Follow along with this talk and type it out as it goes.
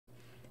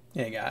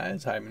Hey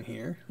guys, Hyman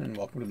here, and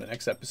welcome to the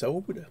next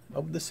episode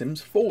of The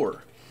Sims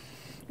 4,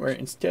 where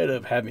instead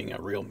of having a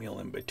real meal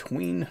in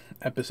between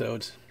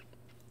episodes,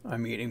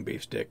 I'm eating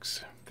beef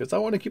sticks, because I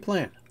want to keep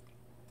playing.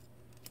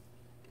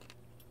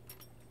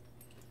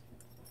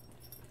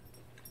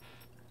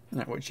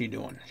 Now, what's she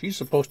doing? She's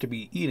supposed to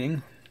be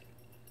eating.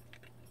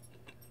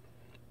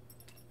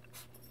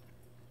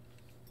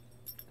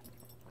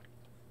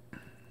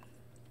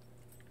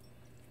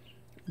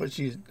 But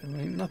she's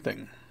doing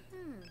nothing.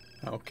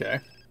 Okay.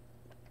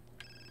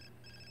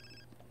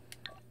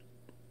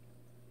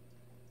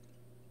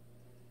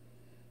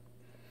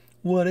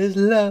 What is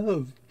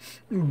love?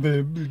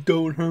 Baby,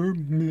 don't hurt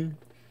me.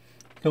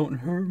 Don't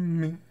hurt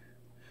me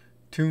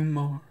too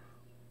more.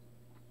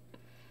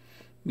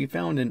 We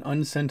found an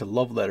unsent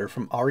love letter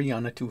from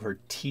Ariana to her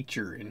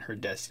teacher in her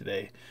desk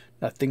today.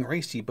 Nothing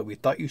racy, but we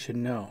thought you should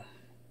know.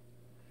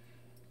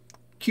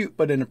 Cute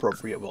but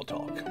inappropriate, we'll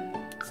talk.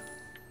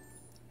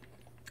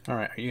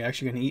 Alright, are you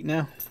actually going to eat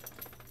now?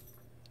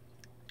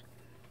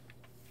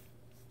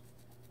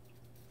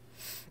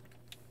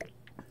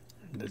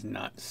 Does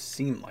not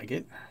seem like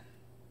it.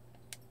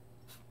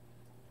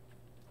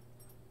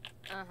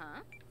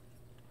 Uh-huh.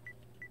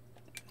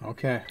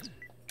 Okay.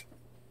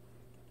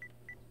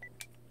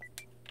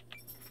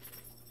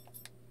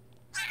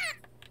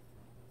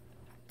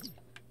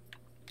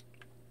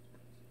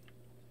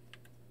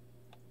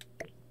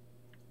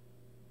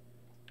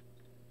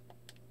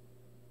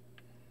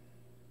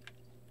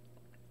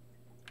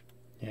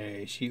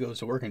 Yay, she goes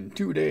to work in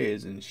 2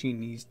 days and she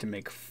needs to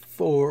make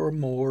 4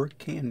 more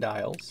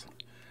candiles.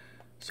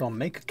 So I'll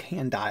make a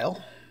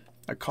candile,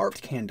 a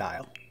carved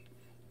candile.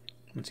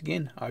 Once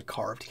again, a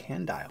carved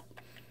candile.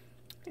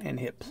 And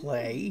hit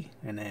play,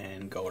 and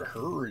then go to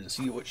her and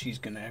see what she's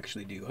going to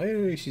actually do.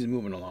 Hey, she's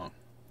moving along.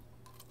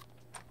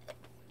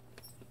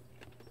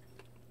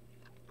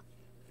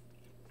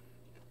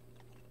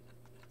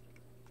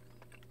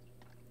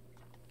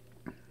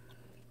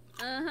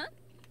 Uh-huh.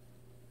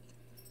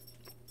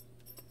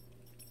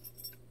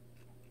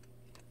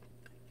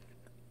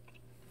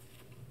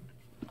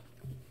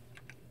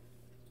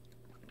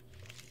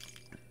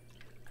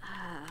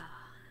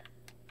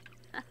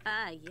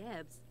 Ah,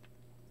 yebs.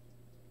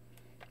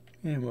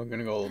 And we're going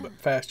to go a little bit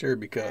faster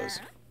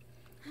because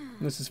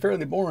this is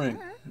fairly boring.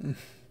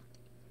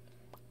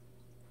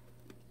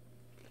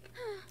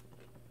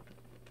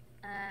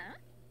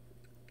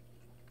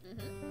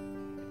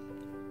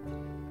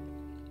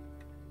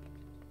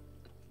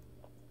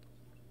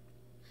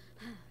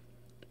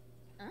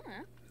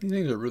 These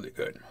things are really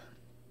good.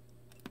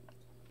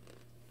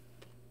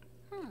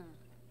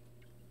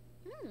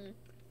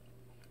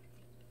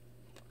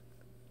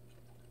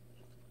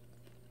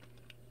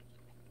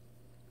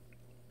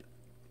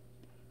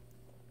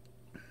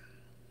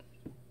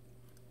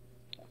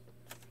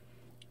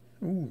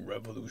 Ooh,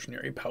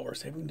 revolutionary power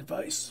saving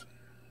device.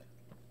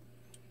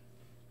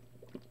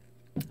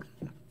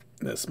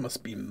 This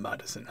must be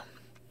Madison.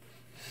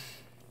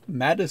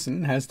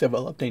 Madison has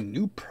developed a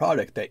new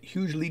product that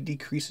hugely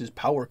decreases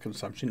power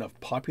consumption of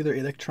popular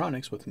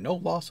electronics with no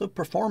loss of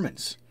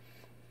performance.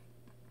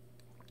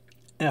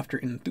 After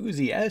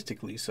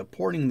enthusiastically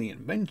supporting the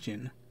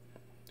invention,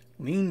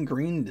 Lean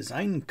Green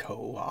Design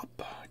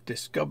Co-op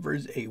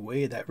discovers a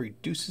way that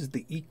reduces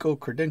the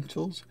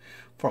eco-credentials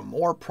for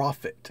more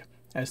profit.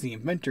 As the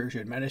inventor,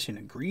 should Madison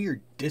agree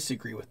or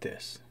disagree with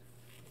this?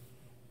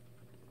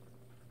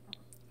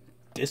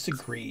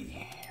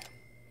 Disagree.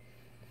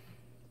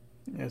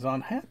 Is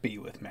unhappy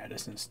with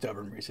Madison's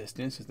stubborn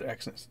resistance is their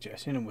excellent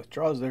suggestion and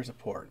withdraws their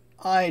support.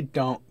 I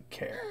don't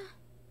care.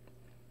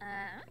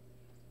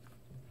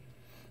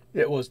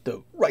 It was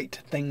the right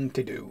thing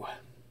to do.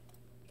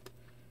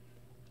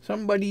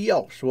 Somebody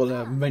else will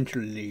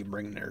eventually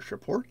bring their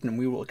support and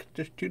we will get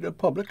this to the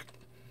public.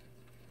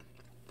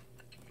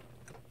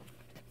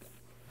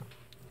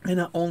 And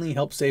not only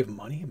help save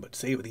money, but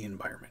save the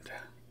environment.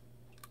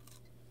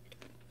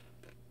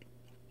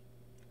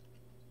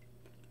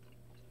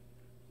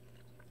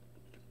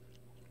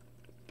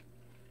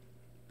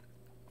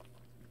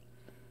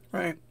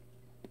 Right?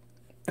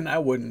 And I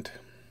wouldn't,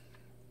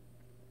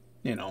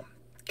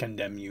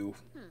 condemn you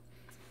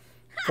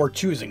for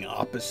choosing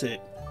opposite,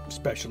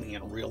 especially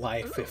in real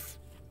life, if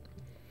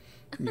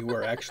you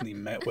were actually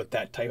met with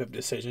that type of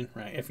decision,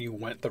 right? If you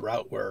went the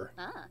route where,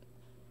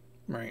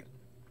 right,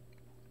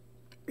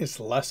 it's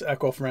less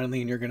eco-friendly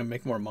and you're going to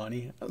make more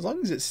money, as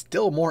long as it's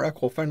still more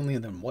eco-friendly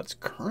than what's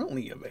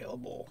currently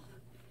available,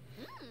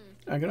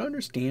 I can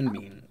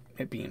understand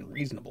it being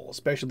reasonable,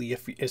 especially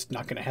if it's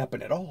not going to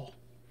happen at all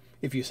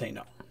if you say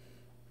no.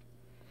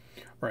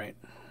 Right.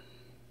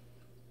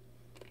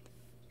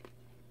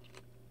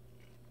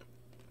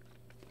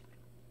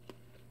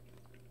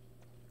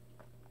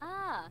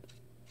 Ah.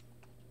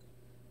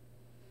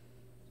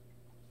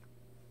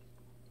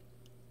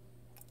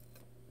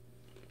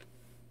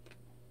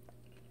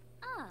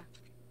 Ah.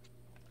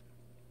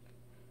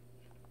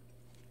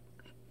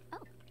 Oh.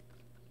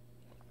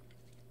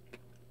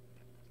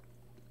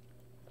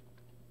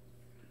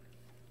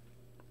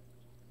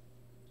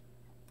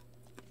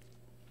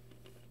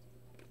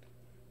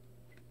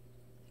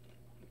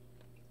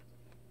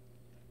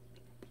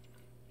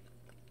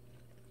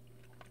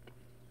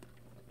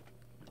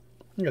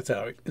 That's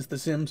how it's The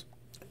Sims.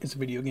 It's a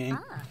video game.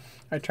 Ah.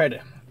 I try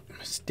to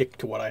stick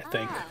to what I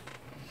think Ah.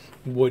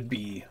 would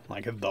be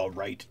like the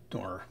right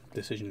or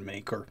decision to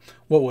make, or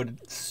what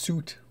would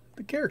suit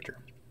the character.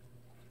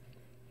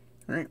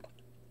 All right.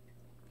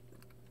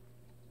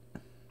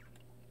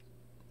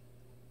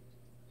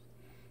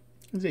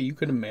 You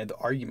could have made the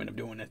argument of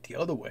doing it the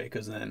other way,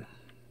 because then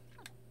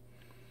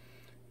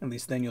at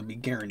least then you'll be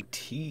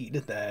guaranteed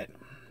that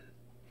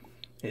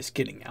it's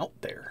getting out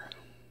there,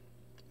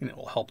 and it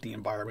will help the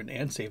environment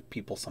and save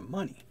people some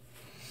money,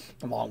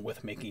 along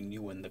with making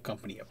you and the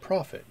company a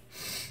profit.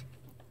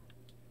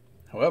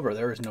 However,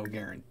 there is no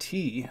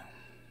guarantee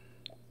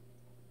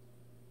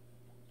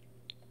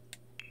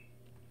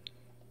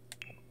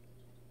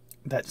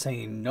that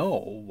saying no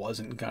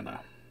wasn't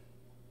gonna,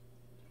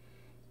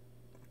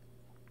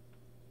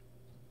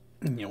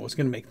 was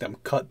gonna make them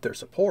cut their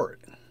support.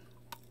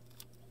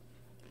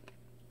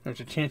 There's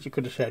a chance you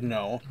could have said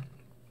no,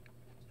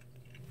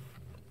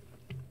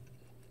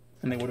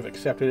 and they would have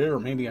accepted it, or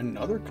maybe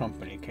another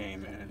company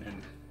came in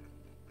and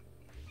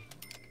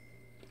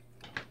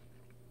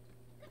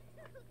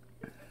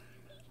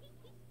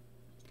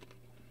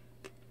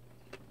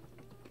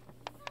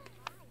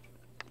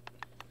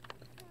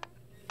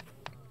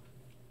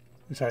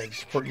decided to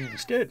support you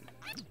instead.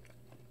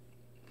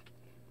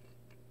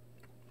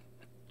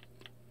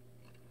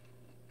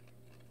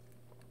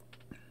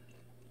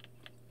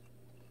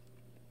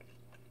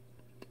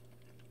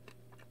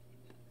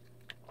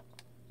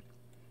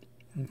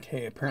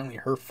 Okay, apparently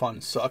her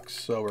fun sucks,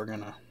 so we're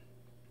gonna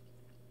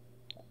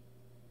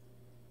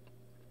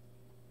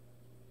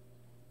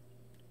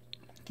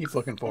keep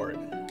looking for it.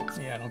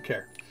 Yeah, I don't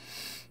care.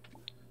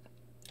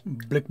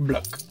 Blick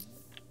bluck.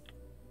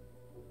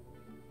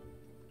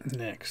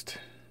 Next.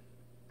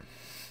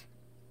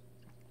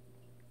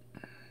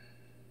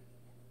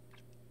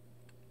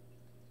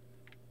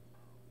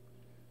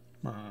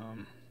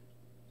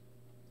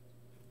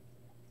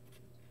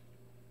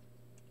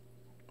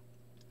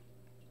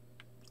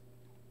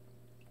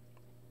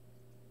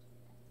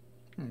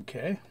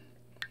 Okay.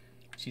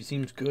 She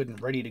seems good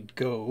and ready to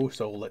go,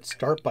 so let's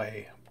start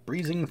by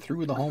breezing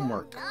through the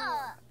homework.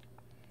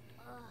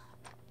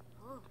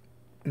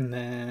 And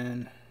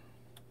then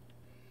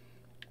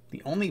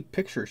the only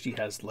picture she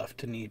has left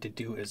to need to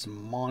do is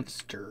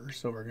monster,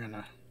 so we're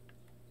gonna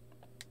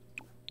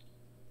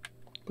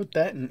put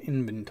that in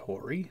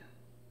inventory.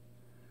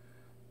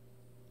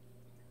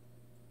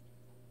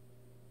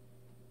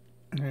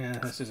 Yeah,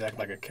 this is act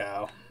like a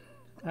cow.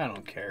 I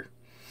don't care.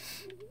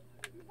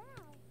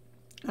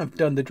 I've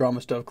done the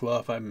drama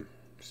club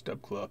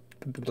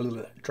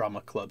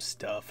drama club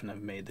stuff, and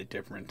I've made the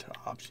different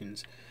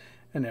options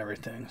and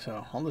everything.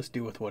 So I'll just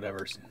do with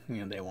whatever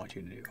they want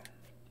you to do.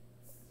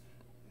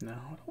 No,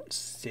 don't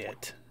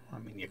sit. I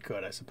mean, you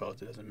could, I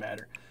suppose. It doesn't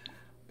matter.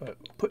 But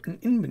put in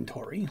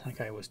inventory, like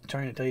I was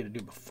trying to tell you to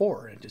do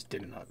before, and it just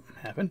did not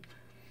happen.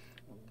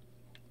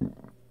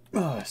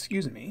 Oh,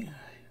 excuse me.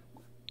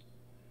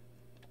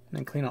 And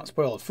then clean out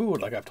spoiled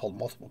food, like I've told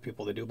multiple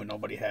people to do, but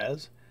nobody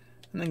has.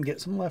 And then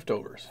get some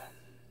leftovers.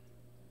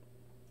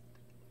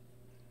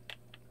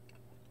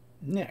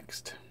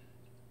 Next.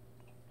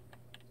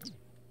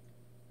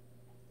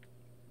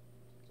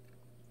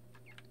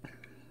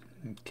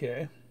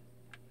 Okay.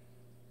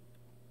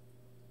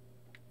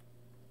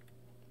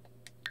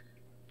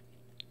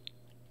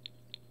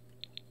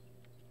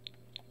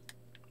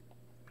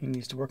 He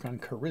needs to work on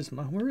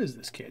charisma. Where is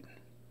this kid?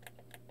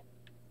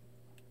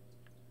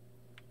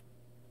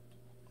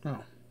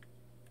 Oh.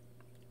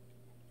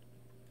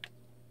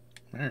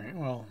 Alright,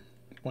 well,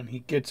 when he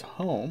gets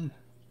home...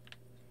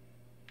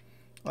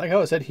 Like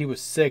how I said he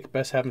was sick,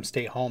 best have him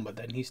stay home, but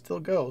then he still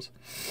goes.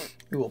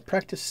 We will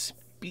practice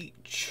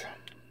speech.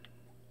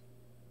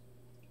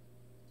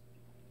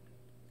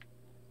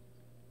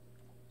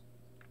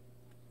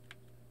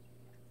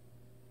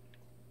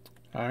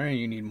 Alright,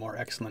 you need more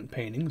excellent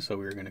painting, so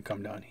we're going to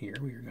come down here.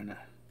 We're going to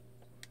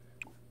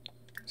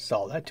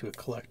sell that to a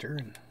collector.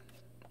 And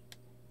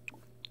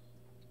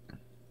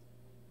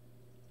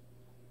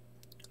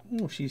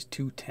oh, she's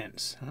too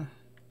tense, huh?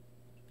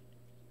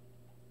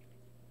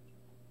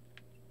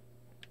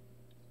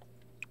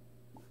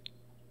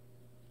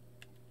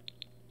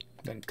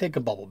 Then take a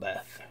bubble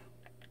bath.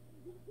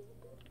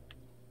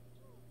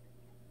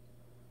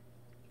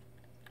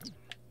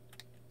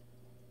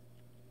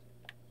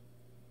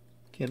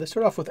 Okay, let's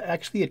start off with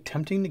actually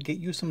attempting to get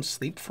you some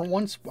sleep for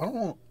once. I don't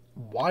know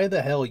why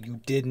the hell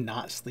you did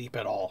not sleep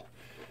at all.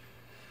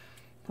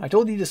 I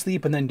told you to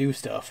sleep and then do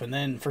stuff, and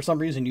then for some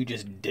reason you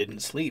just didn't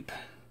sleep.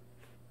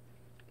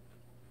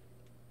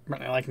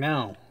 Like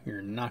now,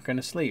 you're not going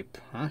to sleep,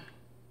 huh?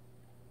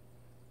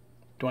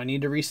 Do I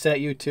need to reset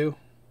you too?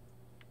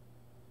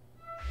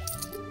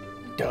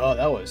 Duh,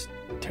 that was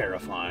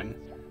terrifying.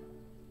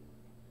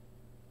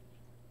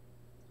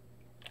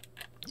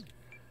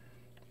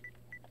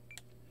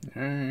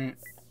 Alright.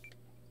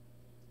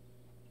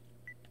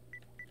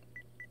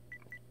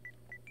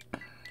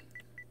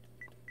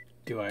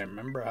 Do I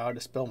remember how to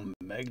spell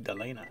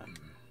Magdalena?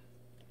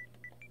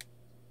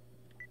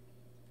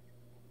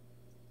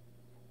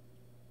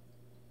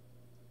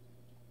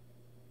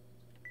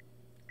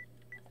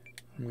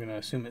 I'm going to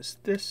assume it's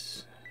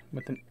this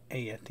with an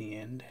A at the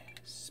end.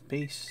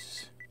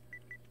 Space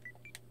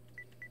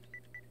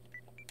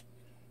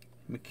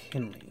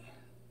McKinley.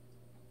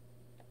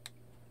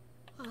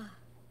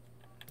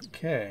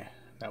 Okay,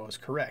 that was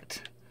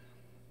correct.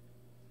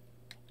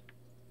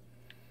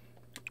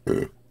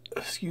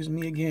 Excuse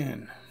me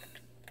again.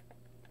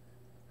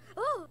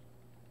 Oh.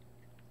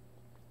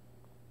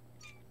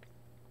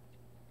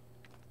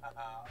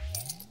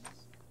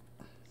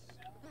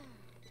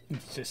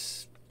 Let's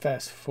just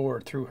fast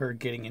forward through her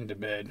getting into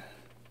bed.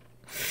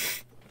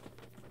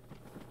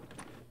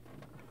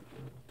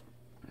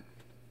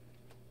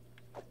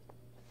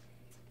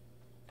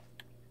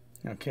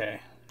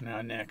 Okay,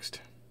 now next.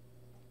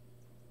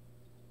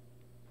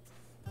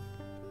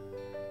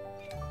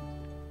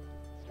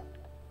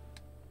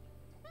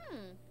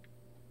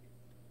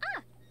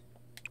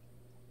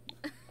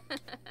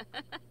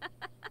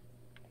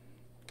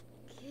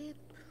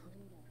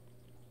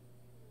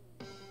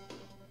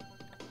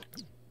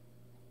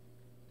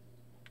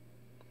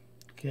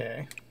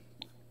 Okay.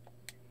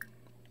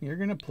 You're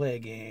gonna play a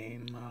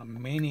game,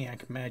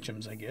 Maniac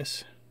Magims, I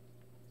guess.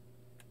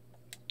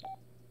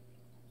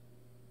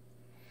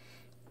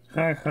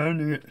 Hi,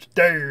 honey, it's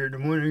Dad.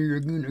 When are you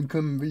gonna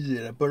come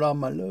visit? I put all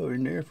my love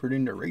and effort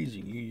into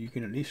raising you. You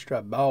can at least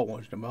try Ball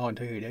once in a while and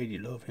tell your dad you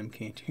love him,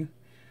 can't you?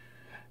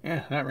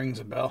 Yeah, that rings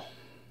a bell.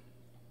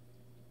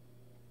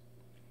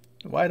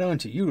 Why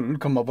don't you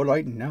come up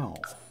right now?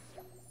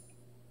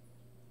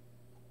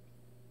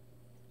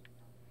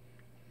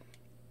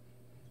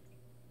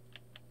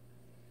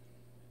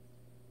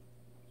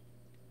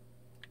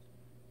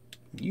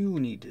 You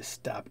need to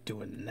stop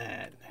doing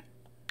that.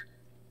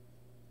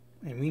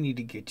 And we need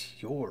to get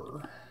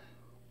your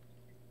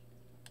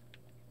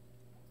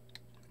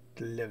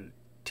level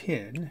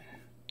 10.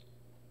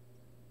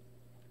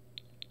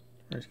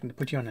 We're just going to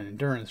put you on an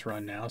endurance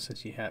run now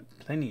since you have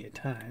plenty of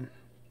time.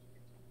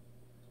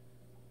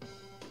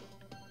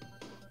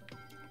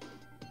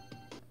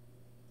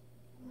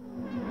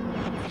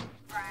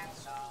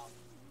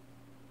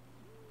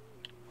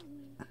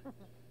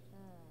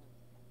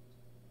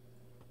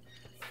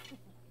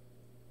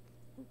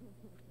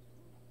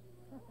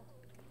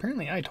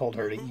 Apparently I told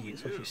her to eat,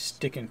 so she's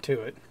sticking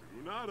to it.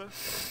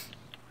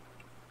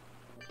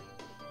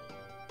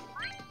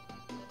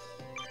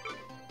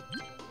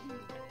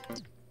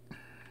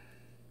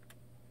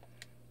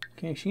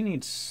 Okay, she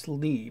needs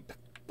sleep,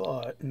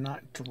 but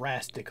not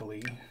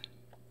drastically.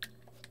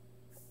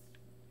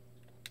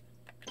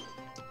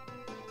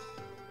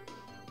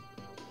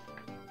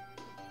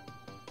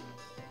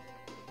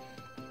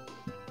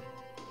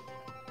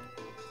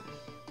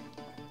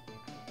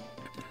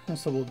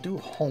 So we'll do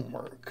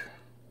homework.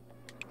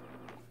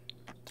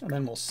 And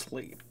then we'll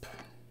sleep.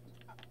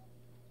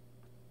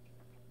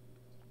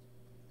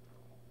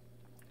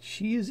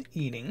 She is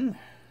eating.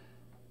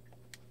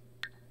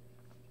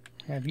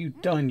 Have you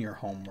done your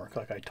homework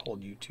like I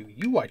told you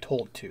to? I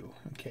told to.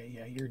 Okay,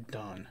 yeah, you're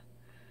done.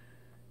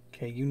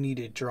 Okay, you need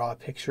to draw a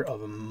picture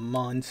of a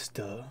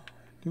monster.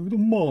 Do the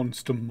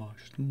monster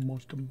mashed. The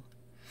monster.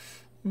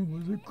 It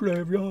was a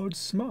graveyard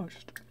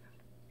smashed.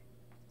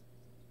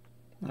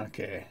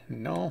 Okay,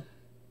 no.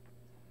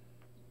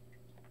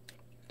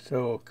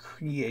 So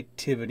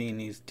creativity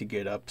needs to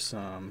get up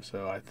some,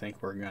 so I think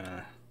we're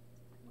gonna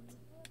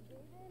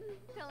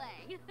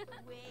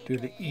do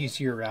the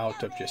easier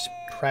route of just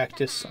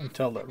practice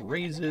until it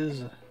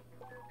raises.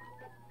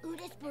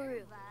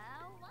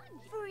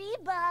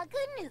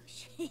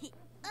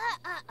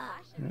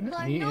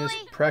 He is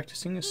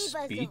practicing his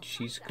speech.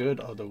 He's good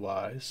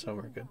otherwise, so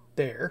we're good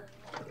there.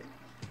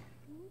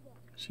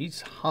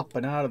 She's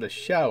hopping out of the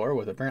shower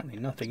with apparently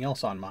nothing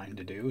else on mind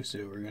to do,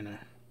 so we're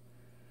gonna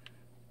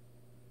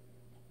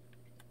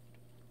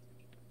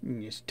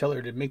just tell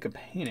her to make a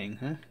painting,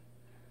 huh?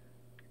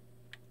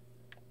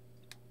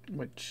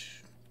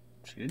 Which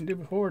she didn't do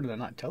before. Did I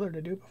not tell her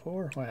to do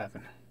before? What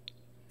happened?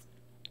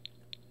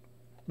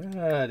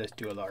 Let's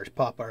do a large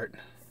pop art.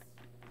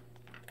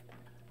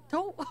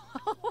 Oh.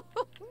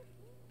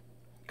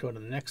 Go to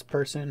the next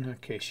person.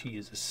 Okay, she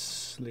is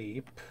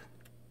asleep.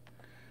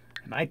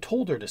 And I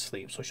told her to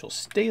sleep, so she'll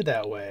stay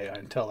that way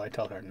until I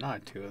tell her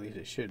not to. At least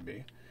it should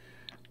be.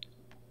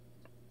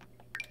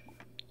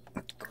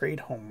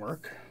 Great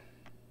homework.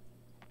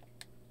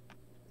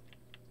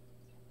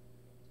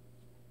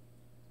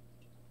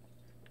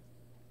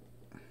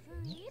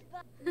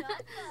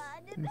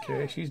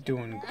 Okay, she's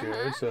doing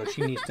good. So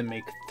she needs to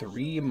make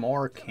 3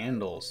 more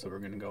candles. So we're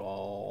going to go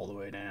all the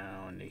way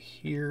down to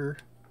here.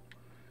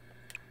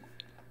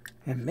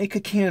 And make a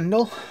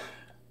candle.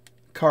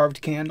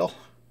 Carved candle.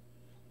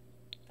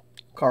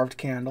 Carved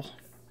candle.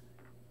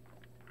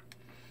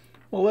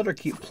 We'll let her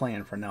keep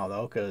playing for now,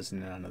 though, because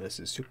none of this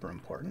is super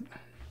important.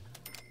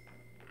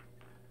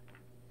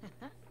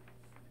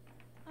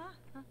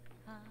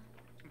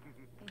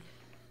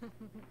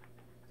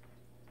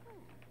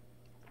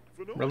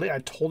 Really? I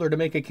told her to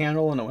make a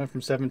candle and it went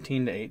from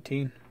 17 to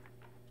 18?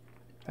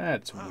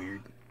 That's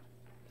weird.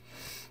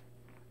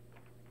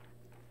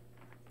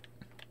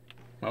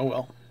 Oh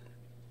well.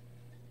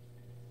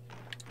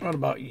 What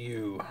about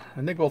you?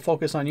 I think we'll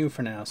focus on you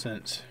for now,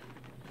 since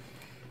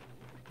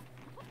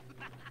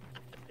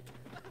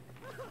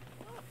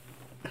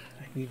I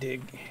need to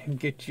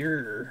get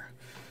your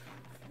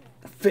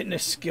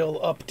fitness skill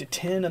up to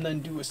 10 and then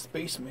do a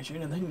space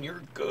mission, and then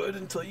you're good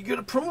until you get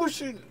a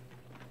promotion.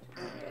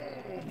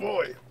 Oh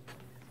boy.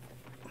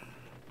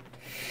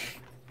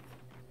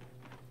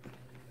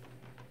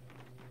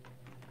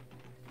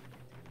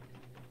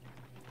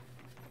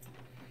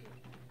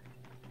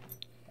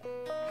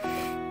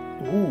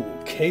 Ooh,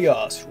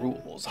 chaos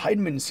rules.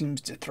 Heidemann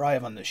seems to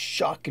thrive on the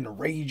shock and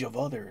rage of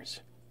others.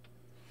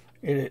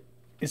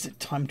 Is it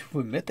time to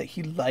admit that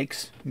he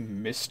likes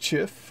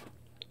mischief?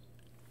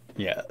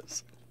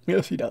 Yes.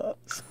 Yes, he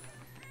does.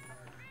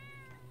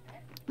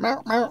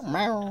 Meow, meow,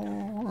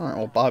 meow.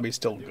 Oh, Bobby's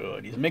still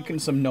good. He's making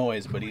some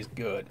noise, but he's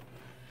good.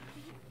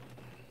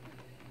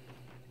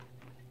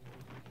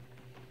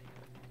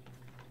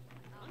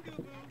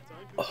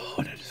 Oh,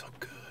 that is so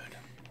good.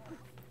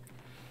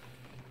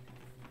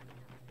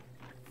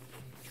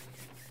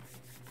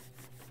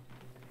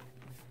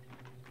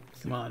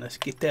 Come on, let's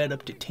get that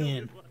up to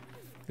 10.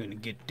 Gonna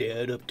get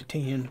that up to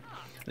 10.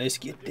 Let's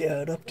get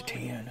that up to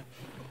 10.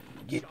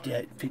 Get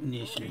that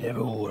fitness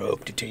level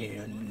up to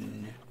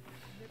 10.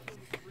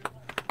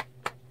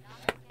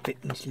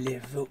 Fitness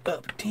level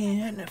up to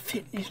 10.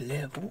 Fitness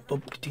level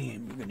up to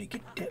 10. We're gonna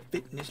get that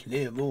fitness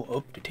level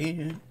up to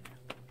 10.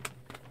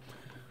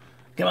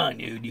 Come on,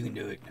 dude. You can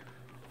do it.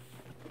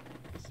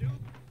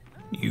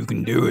 You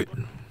can do it.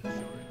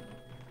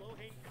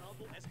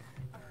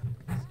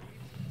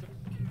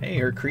 Hey,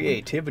 her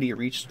creativity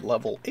reached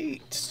level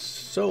 8.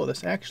 So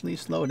let's actually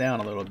slow down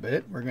a little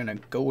bit. We're gonna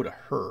go to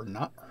her,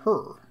 not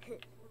her,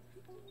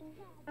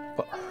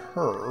 but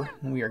her.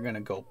 We are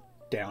gonna go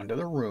down to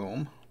the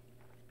room.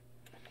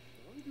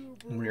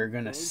 We are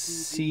gonna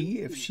see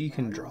if she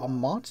can draw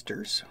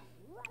monsters.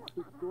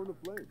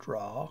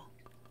 Draw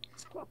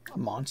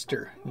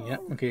monster.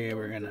 Yep. Okay,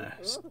 we're gonna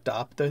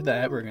stop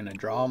that. We're gonna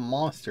draw a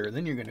monster.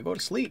 Then you're gonna go to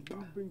sleep.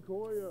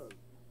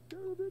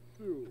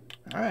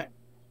 All right.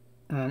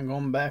 I'm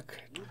going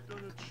back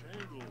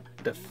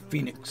to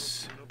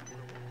Phoenix.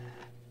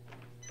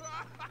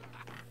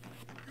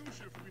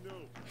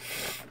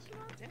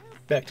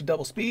 Back to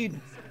double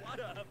speed.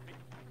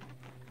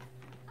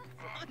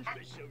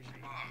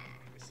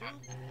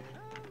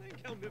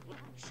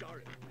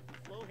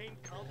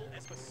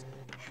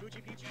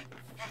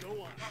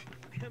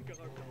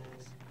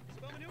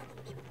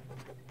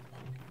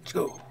 Let's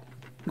go.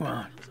 Come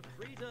on.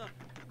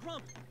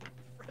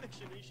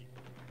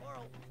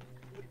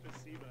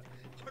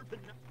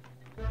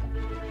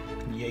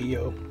 Yeah,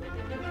 yo.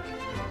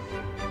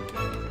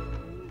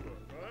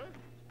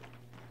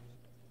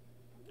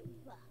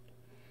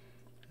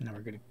 Now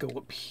we're gonna go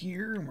up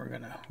here and we're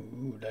gonna.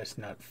 Ooh, that's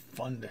not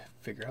fun to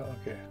figure out.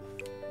 Okay.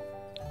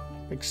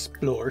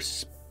 Explore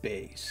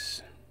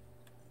space.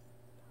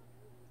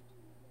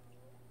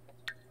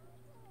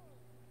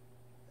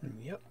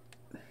 Yep.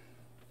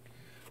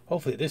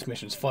 Hopefully this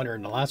mission's funner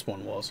than the last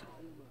one was.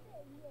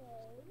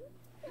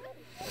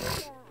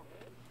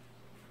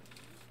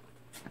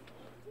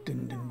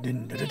 Dun, dun,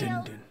 dun, dun,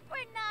 dun, dun.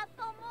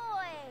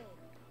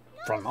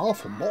 From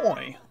Alpha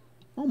Moy?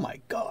 Oh my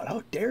god,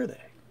 how dare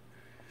they?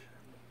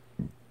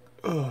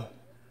 Ugh.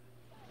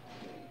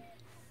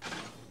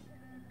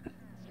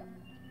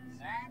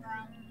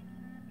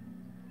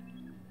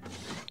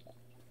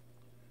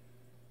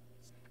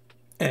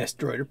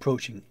 Asteroid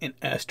approaching. An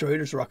asteroid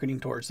is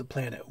rocketing towards the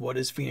planet. What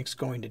is Phoenix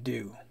going to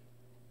do?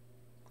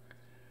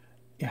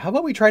 Yeah, how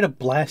about we try to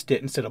blast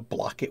it instead of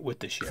block it with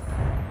the ship?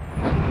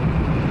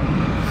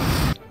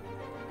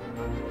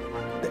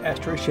 The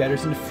asteroid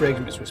shatters into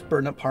fragments which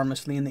burn up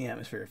harmlessly in the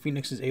atmosphere.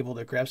 Phoenix is able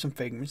to grab some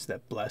fragments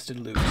that blasted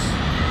loose.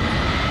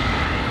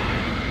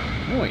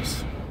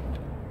 Nice.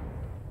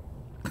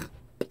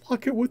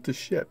 Block it with the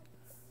ship.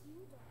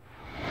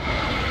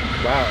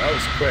 Wow, that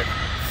was quick.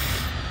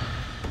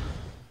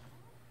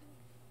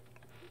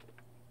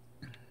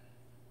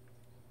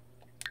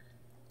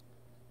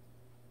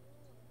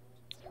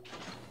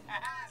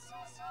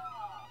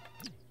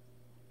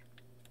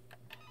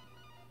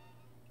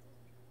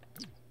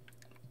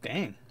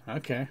 Dang.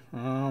 Okay.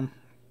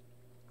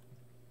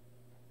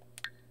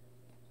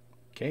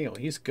 Okay, well,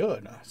 he's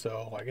good.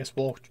 So I guess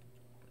we'll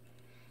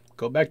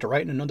go back to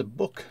writing another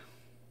book.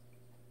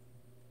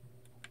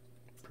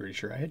 Pretty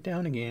sure I hit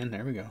down again.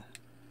 There we go.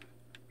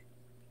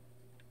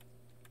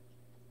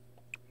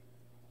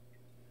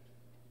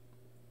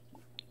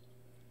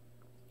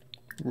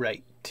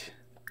 Right.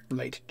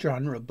 Light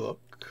genre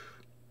book.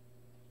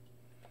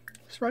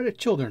 Let's write a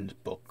children's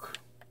book.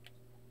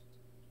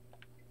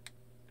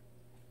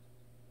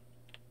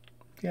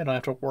 Yeah, I don't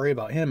have to worry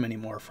about him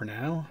anymore for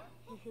now.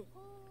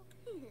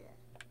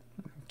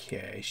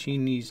 Okay, she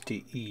needs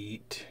to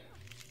eat.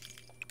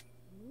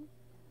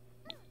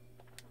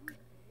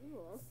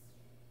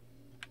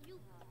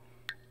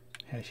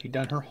 Has she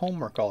done her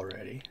homework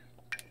already?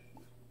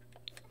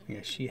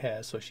 Yes, she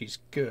has, so she's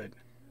good.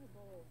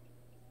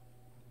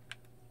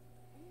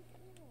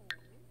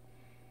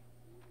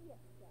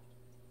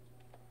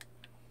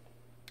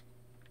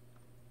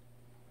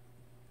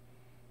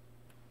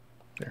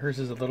 Hers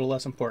is a little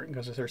less important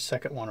because it's her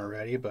second one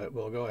already, but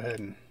we'll go ahead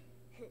and...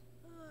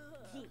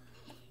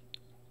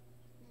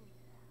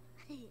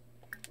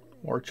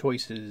 More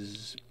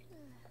choices,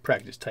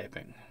 practice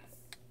typing.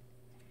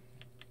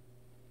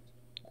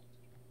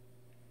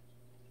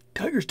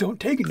 Tigers don't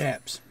take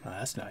naps. Oh,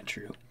 that's not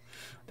true.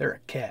 They're a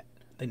cat.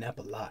 They nap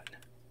a lot.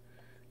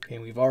 Okay,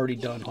 we've already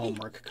done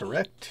homework,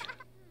 correct?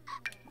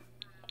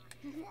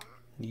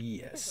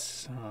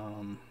 Yes.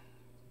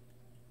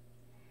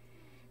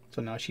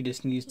 So now she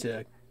just needs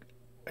to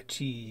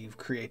achieve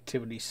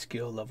creativity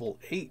skill level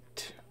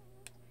 8.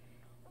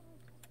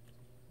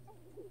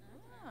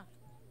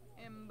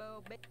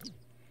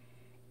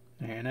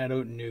 And I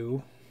don't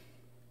know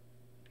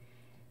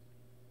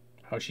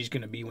how she's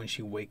going to be when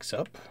she wakes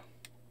up.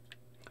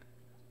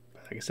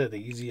 But like I said, the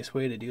easiest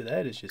way to do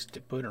that is just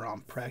to put her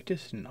on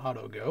practice and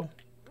auto go.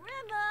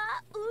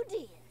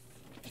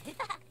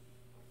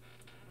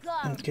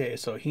 Okay,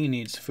 so he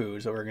needs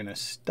food, so we're going to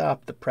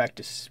stop the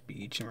practice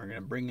speech and we're going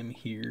to bring him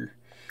here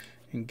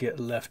and get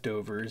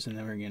leftovers, and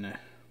then we're going to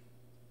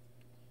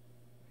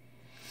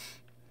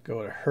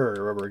go to her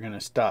where we're going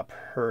to stop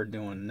her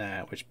doing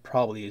that, which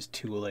probably is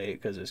too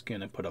late because it's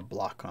going to put a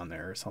block on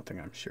there or something,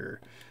 I'm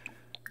sure.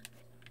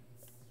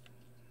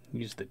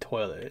 Use the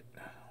toilet.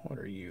 What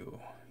are you?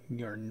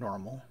 You're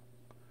normal.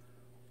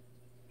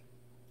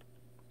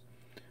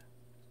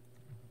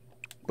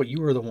 But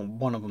you were the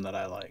one of them that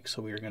I like,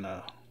 so we're going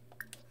to...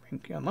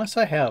 Unless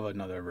I have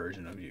another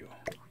version of you.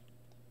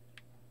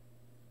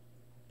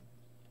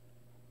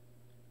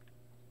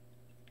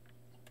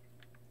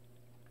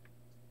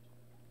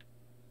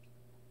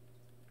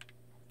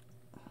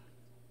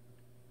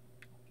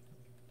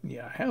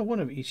 Yeah, I have one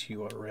of each of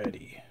you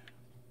already.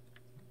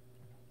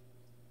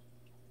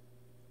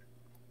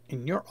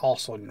 And you're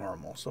also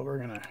normal, so we're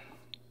going to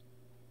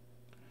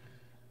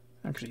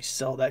actually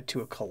sell that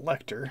to a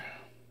collector.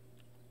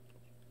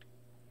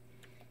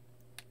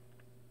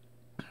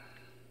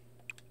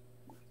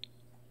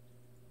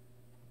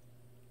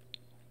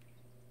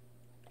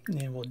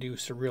 And we'll do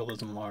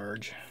surrealism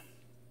large.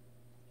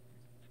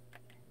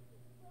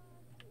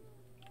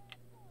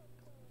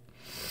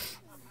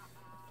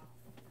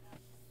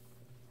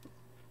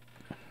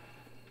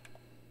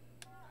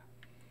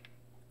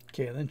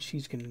 Okay, then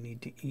she's going to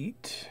need to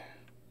eat.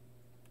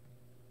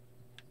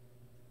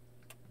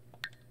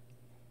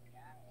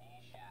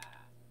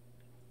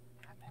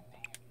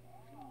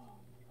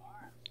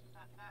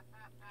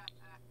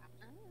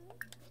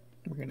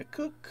 We're going to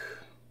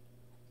cook.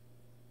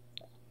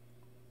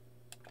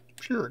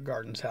 Sure, a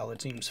garden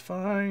salad seems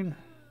fine.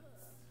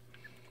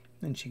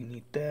 Then she can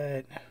eat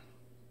that.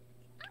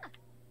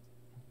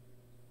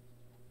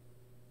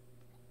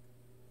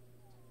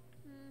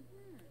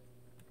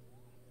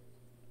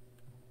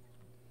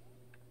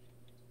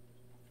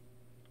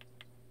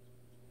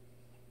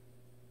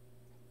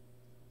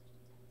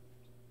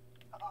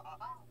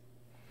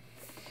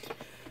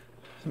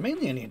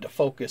 Mainly I need to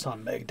focus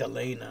on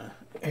Magdalena,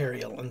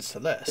 Ariel, and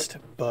Celeste,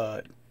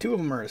 but 2 of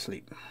them are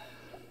asleep.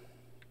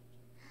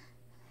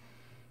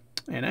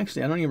 And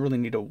actually, I don't even really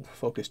need to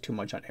focus too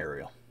much on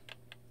Ariel.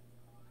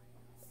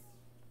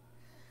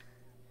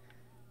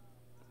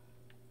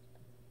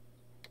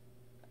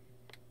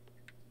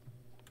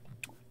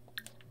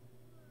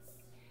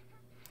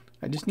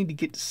 I just need to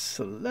get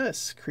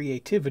Celeste's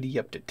creativity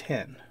up to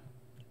 10.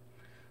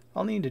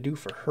 I'll need to do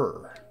for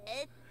her.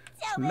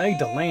 It's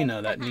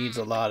Magdalena that needs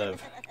a lot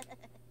of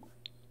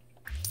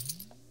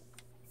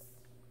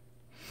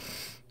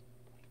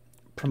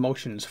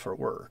promotions for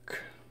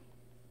work.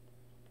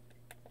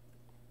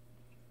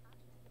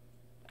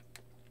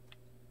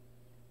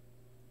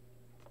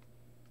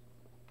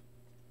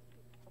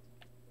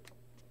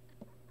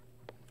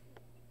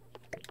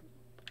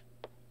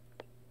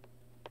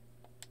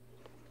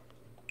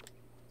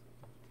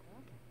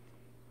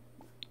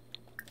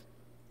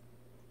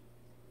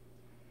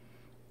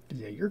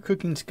 Yeah, your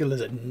cooking skill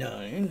is a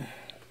 9.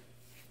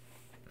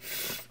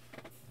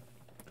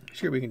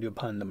 Sure, we can do a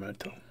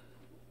pandamento.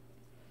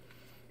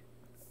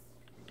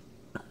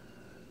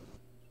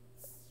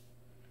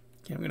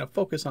 Okay, I'm going to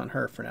focus on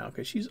her for now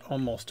because she's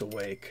almost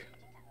awake.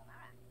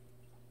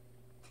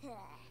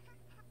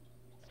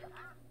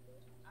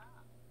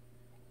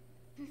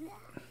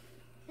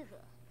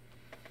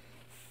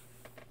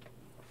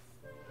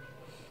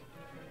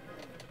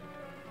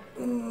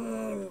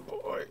 Oh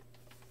boy.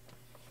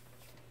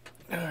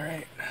 All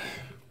right.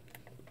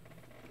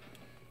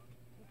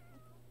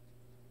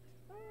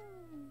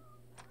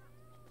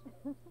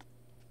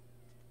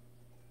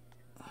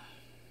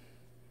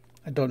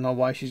 I don't know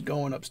why she's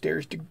going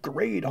upstairs to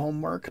grade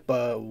homework,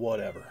 but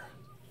whatever.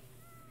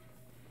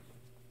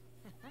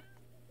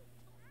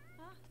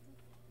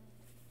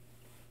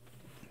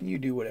 You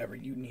do whatever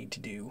you need to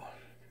do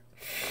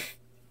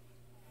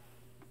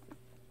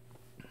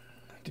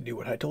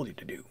what I told you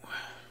to do.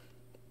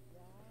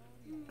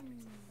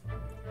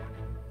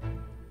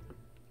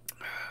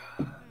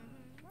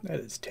 That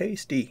is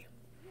tasty.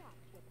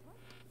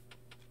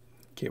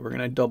 Okay, we're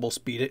gonna double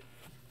speed it.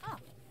 Oh,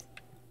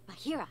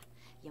 Bahira.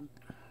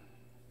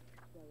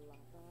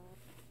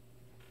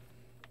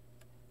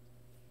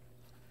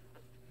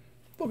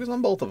 Focus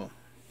on both of them.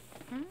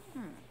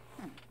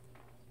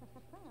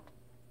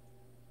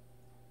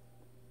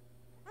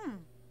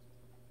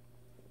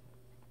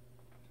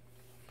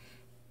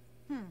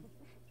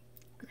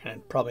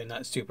 And probably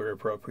not super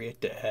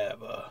appropriate to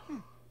have a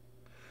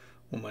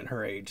woman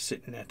her age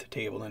sitting at the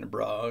table in a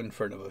bra in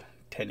front of a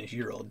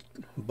 10-ish-year-old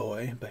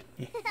boy, but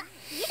yeah.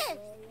 Yes.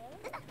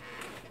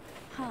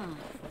 Huh.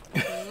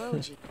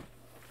 Emoji.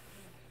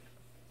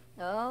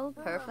 Oh,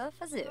 perfa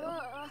fazoo.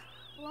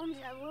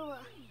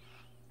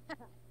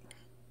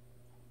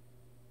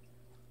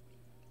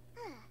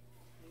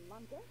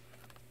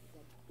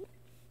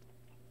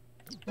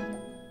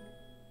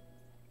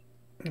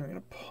 I'm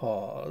gonna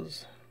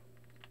pause.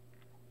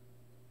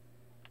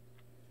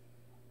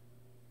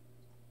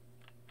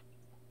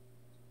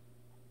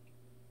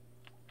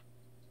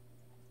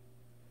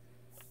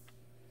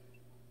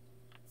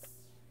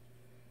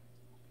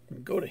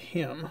 Go to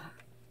him.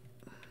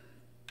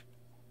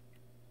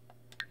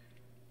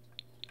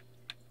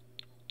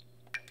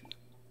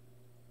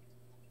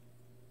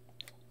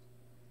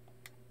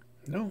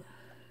 No.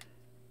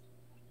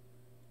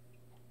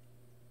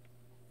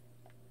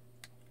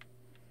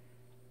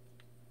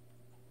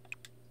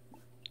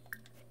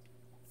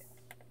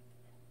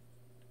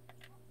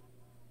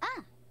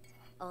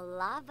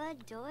 Olava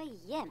doy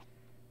yen.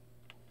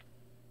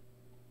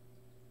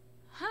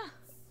 Huh.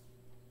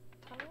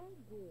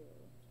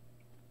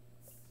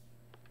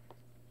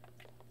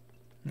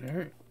 All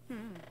right.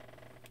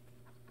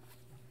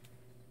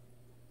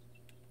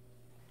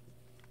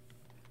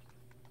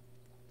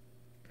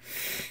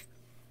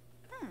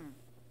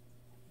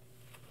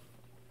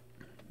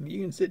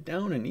 You can sit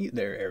down and eat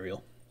there,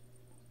 Ariel.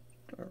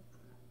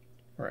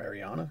 Or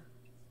Ariana.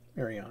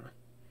 Ariana.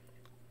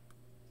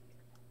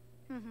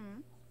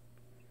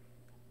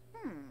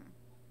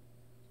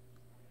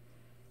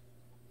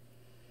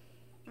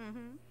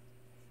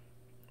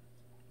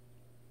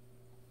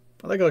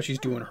 I like how she's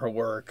doing her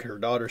work. Her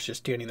daughter's just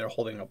standing there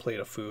holding a plate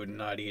of food and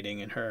not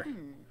eating, and her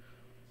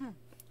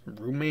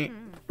roommate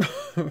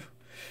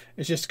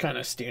is just kind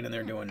of standing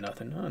there doing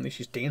nothing. Oh, at least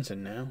she's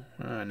dancing now.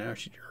 Now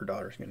her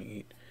daughter's gonna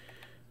eat.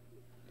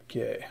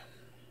 Okay.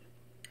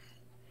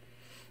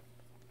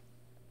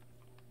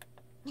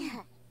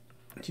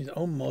 She's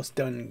almost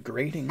done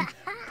grating.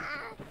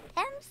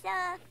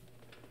 Hemsa.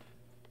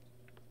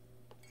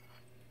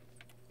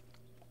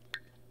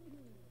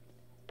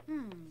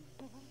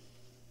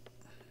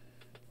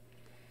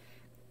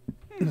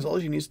 That's all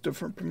she needs to do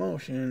for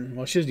promotion.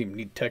 Well, she doesn't even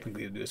need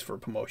technically to do this for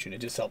promotion. It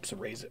just helps to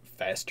raise it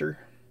faster.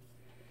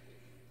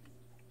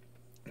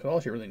 So all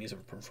she really needs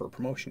for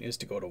promotion is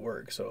to go to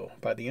work. So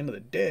by the end of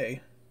the day,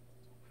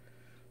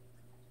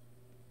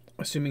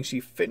 assuming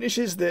she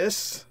finishes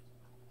this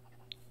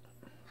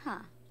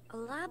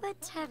Olaba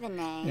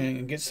tevene.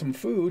 and gets some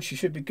food, she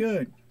should be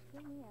good.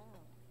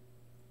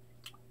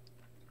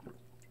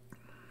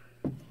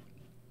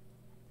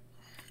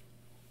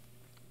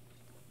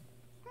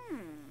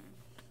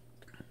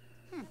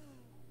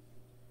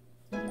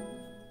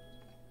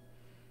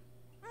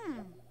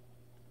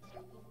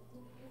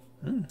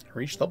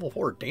 Reached level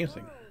 4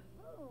 dancing.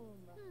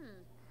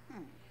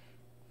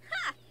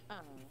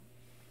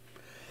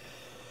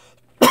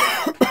 Are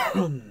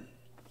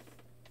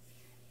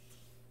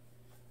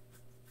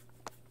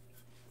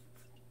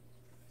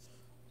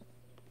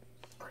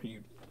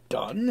you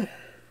done?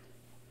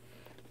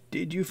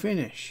 Did you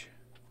finish?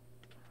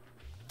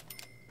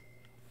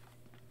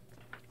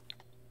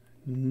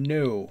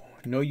 No.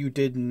 No, you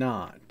did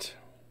not.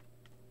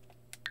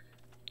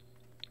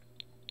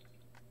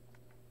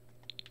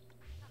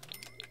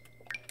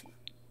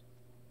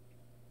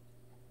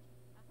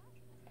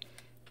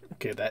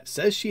 Okay, that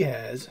says she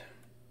has.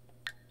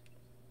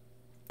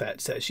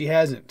 That says she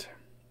hasn't.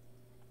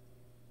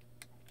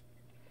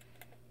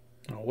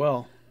 Oh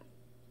well.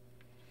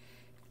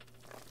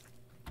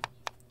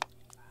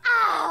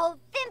 Oh,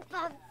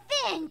 Vimpa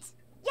Vint!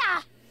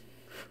 Yeah!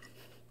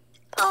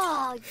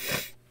 Oh!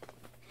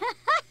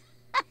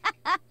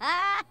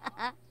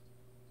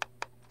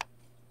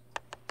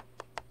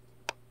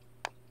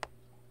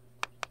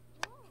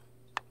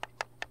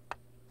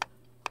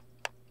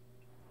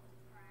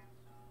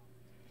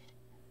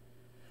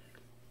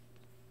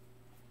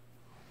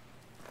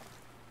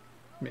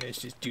 Maybe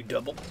let's just do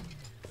double.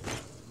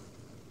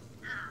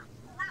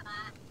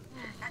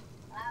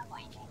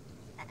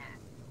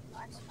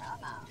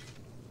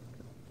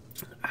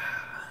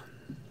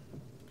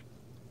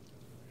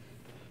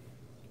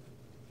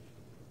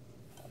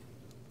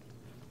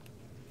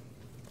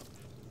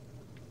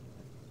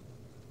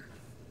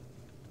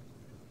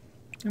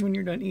 And when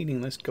you're done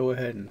eating, let's go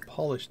ahead and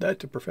polish that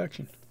to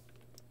perfection.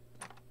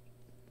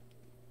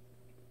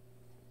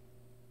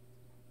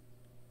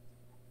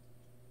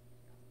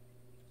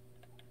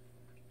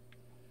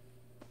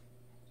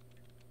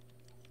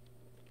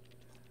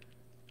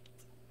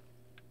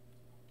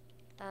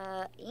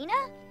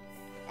 Ina?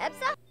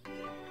 Ebsa?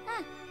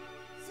 Huh.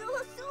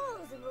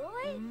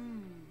 Boy?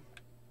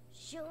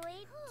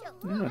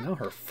 Oh, now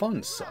her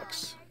fun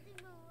sucks.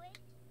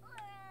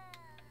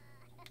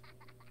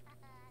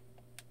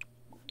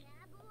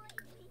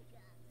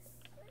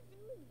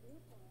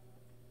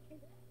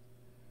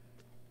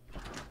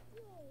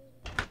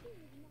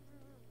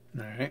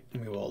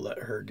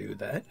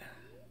 that.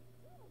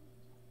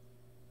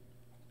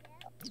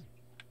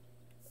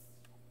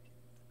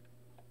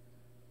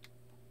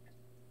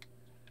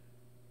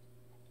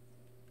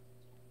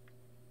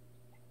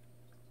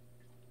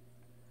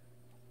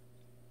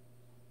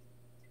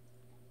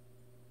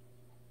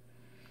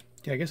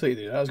 Yeah, I guess I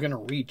was going to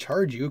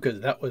recharge you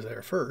because that was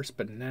there first,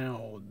 but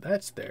now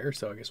that's there,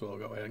 so I guess we'll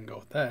go ahead and go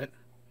with that.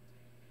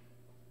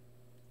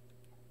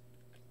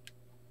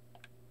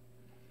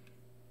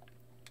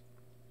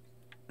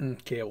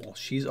 Okay, well,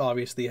 she's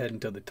obviously heading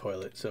to the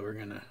toilet, so we're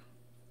going to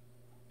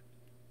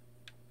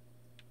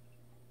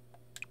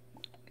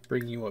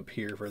bring you up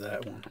here for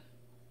that one.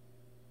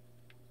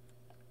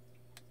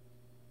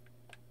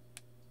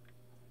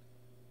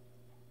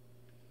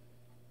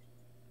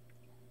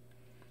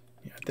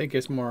 Yeah, I think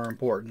it's more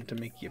important to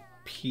make you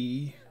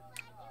pee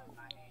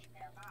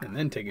and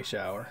then take a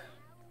shower.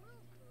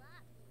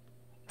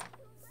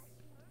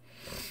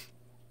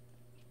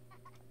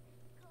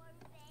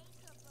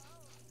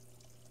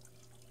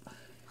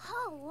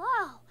 Oh,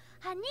 whoa.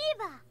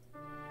 Haniba.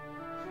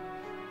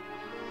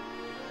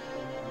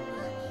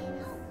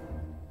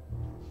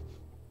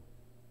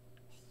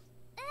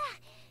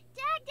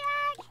 Dag,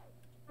 dag.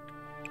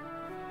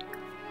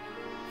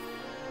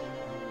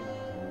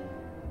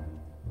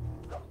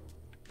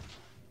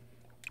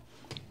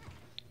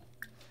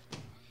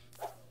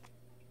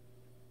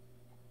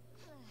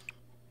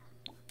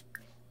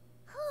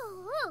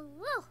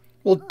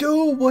 Well,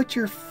 do what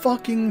you're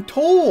fucking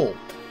told.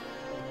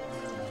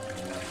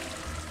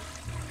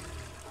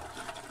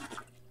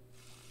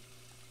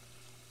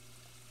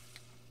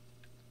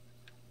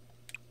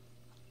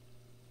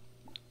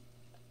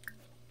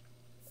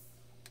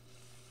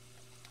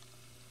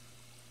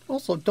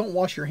 Also, don't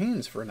wash your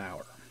hands for an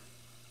hour.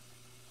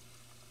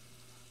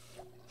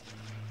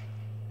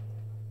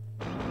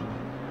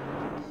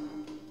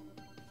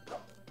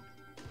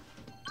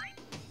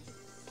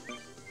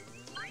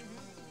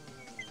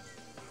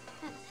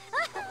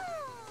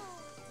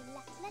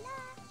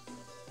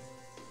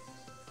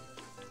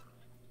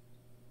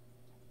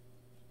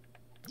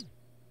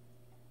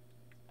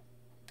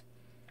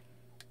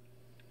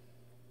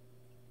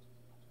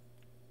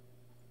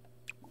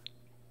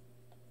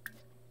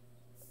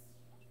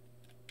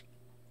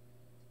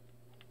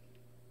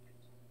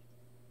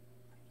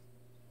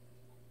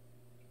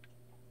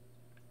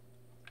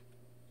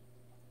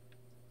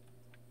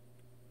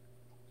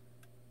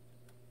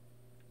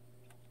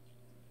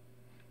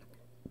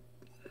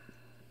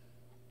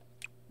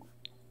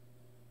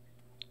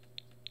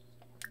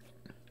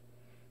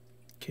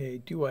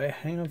 Okay, do I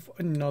have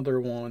another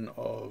one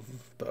of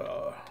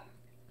the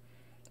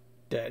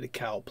dead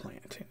cow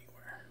plant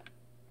anywhere?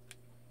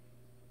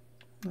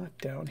 Not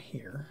down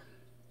here.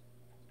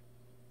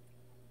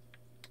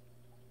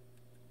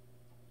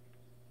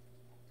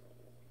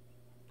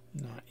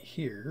 Not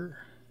here.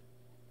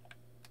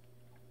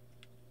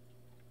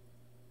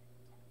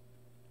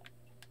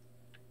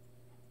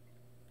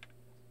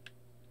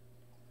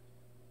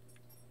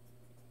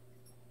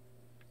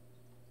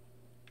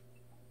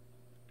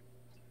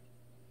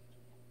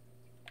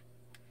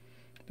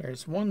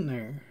 There's one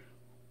there.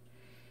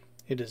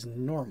 It is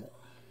normal.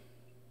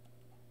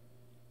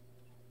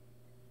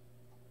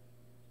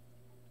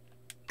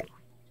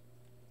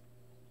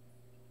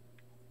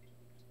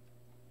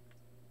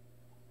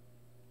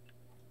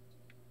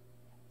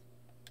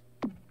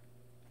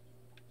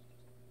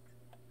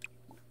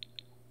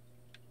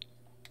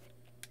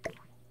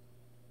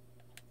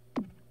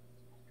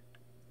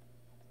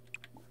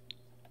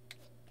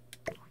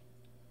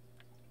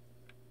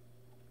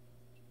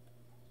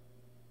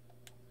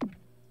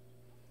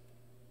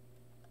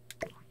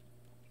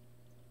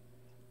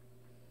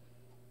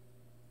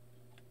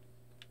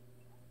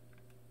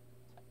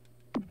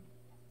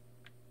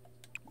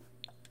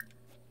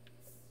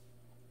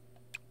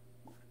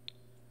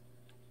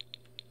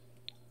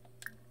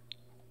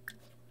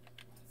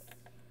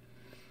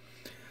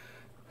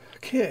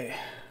 Okay,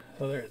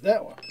 so there's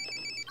that one.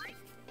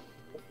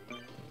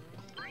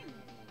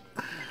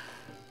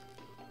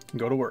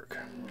 Go to work.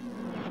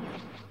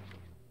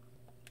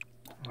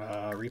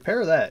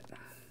 Repair that.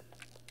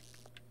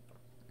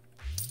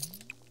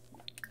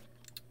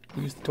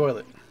 Use the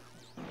toilet.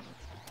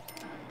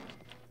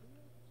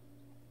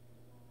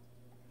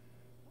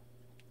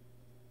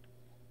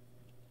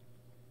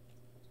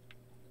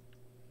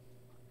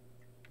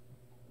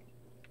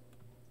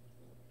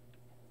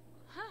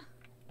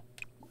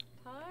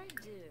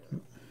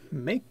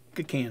 Make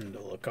a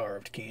candle, a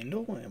carved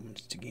candle, and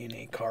once again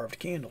a carved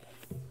candle.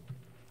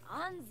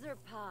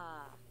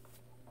 Anzerpa.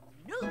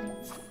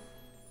 Newt.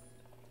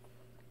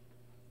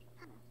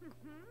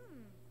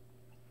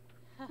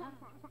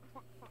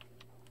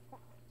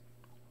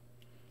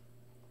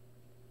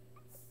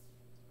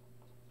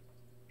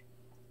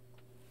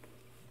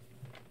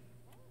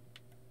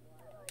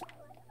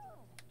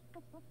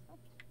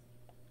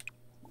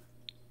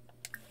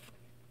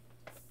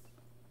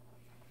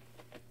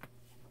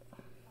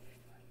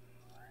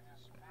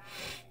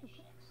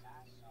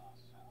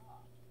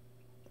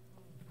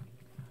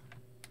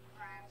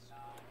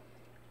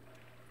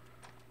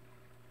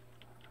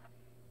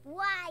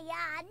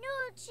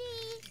 Anuchi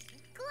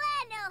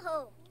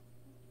Glanaho.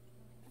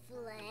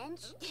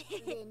 Flench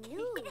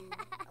Linu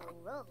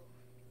Oro.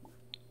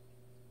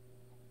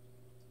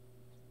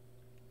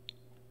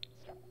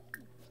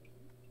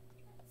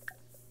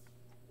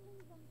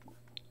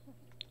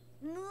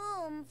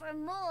 Moom for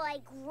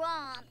Moy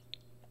Grom.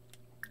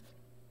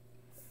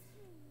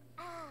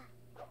 Ah.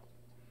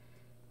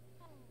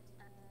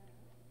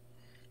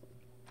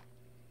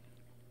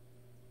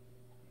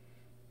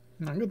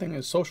 The good thing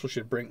is social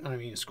should bring, I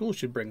mean, school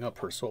should bring up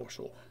her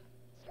social.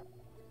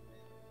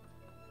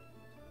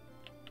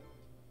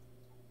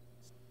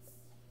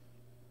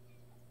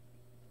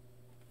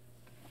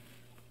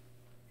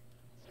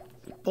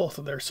 Both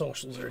of their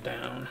socials are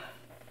down.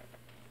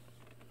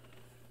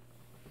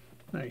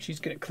 Alright,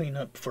 she's gonna clean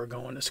up before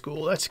going to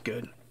school. That's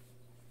good.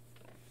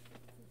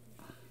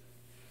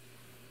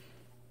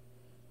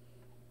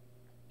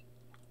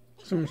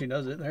 As soon as she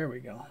does it, there we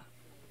go.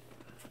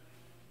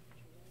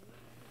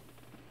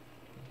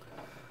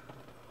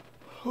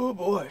 Oh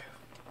boy.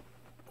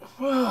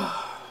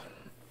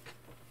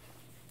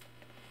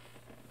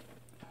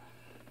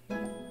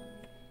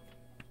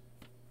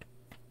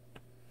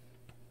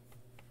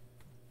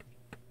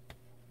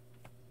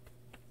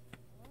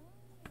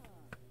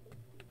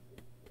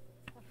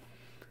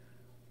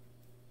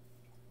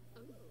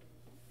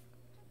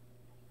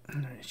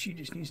 She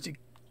just needs to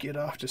get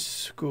off to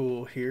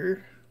school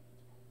here.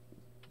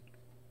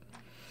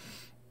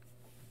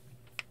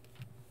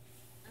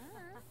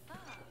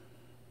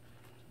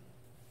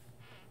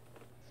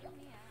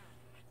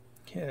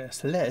 Yeah,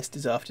 Celeste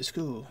is off to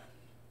school.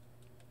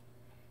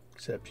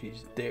 Except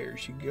she's there.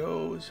 She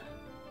goes.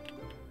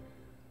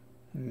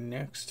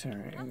 Next,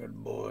 alright,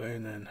 good boy,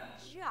 and then.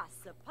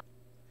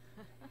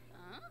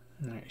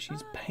 Alright,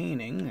 she's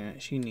painting.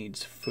 She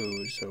needs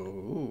food, so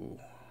ooh,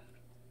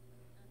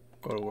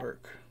 go to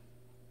work.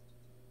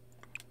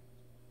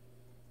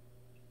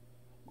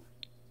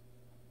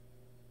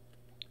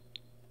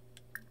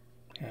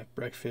 Have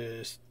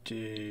breakfast,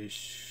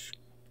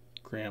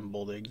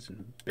 scrambled eggs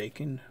and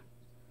bacon.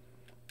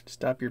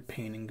 Stop your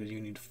painting because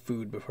you need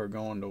food before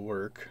going to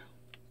work.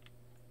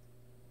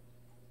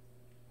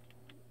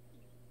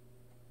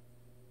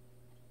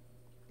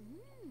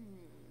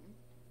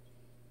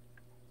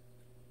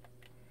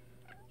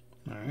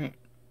 All right.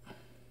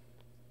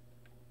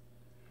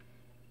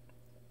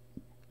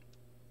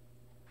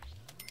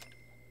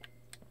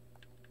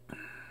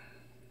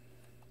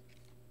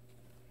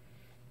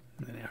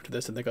 And then after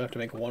this, I think I'll have to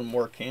make one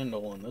more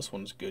candle, and this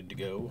one's good to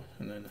go.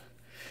 And then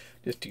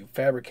just do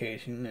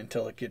fabrication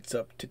until it gets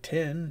up to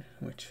 10,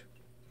 which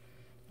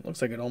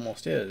looks like it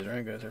almost is,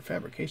 right? Because our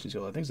fabrication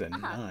skill, I think, is at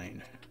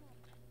 9.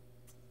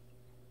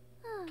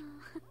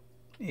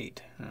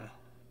 8.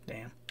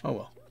 Damn. Oh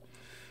well.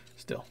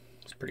 Still,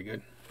 it's pretty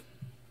good.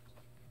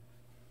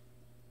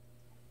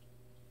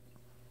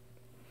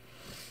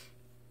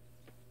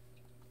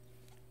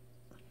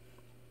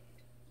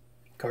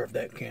 Carve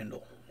that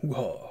candle.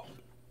 Whoa.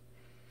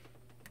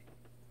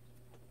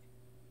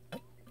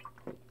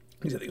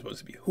 These are supposed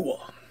to be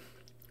hoo-ah.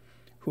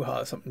 Hoo-ha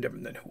is something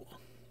different than hoo-ah.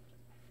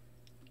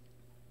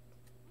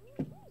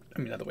 I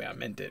mean, not the way I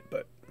meant it,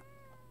 but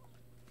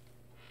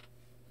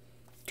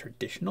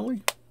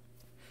traditionally.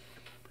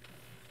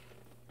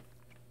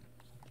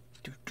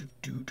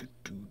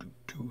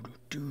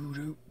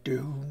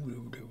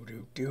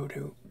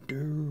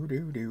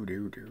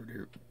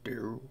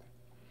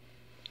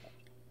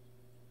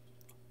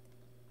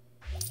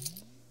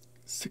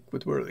 Sick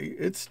with worry.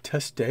 It's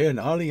test day and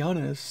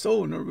Aliana is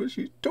so nervous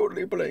she's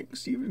totally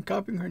blanks. Even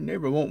copying her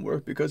neighbor won't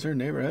work because her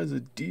neighbor has a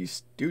D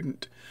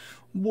student.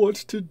 What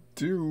to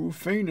do?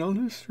 Feign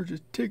honest or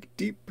just take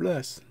deep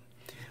breaths?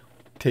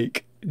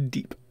 Take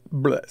deep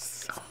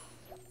breaths.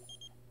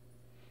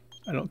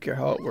 I don't care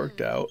how it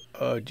worked out.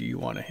 Do you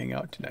want to hang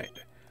out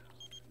tonight?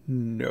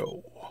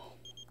 No.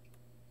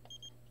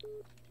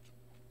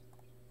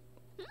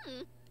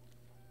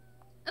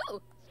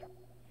 Oh.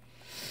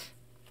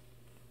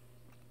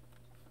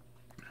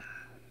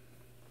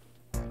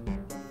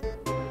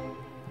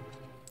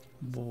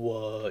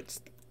 What's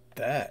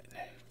that?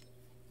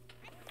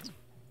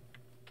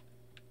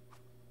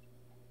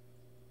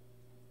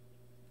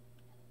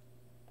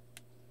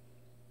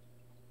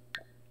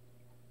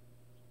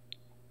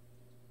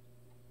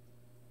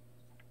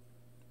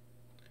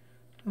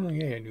 Oh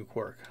yeah, new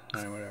quirk.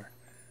 Alright, whatever.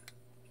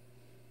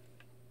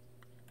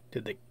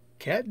 Did the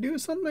cat do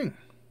something?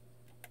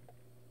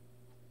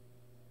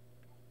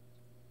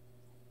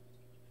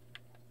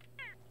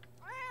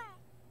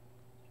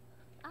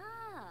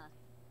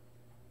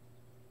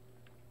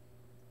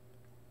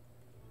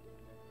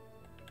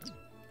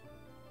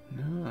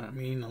 No, I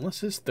mean,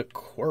 unless it's the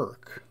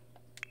quirk.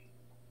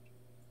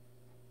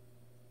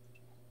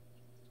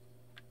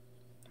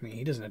 I mean,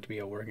 he doesn't have to be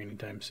at work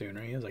anytime soon,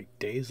 right? He has like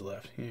days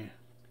left. Yeah.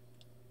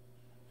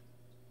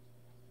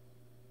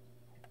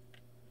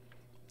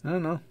 I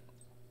don't know.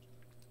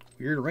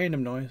 Weird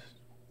random noise.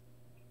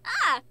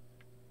 Ah.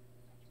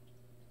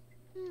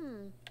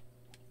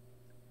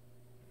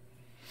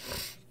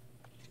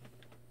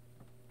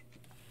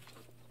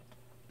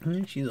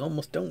 And she's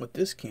almost done with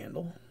this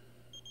candle.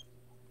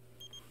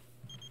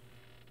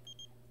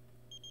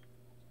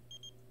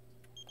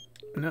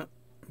 No,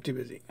 I'm too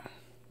busy.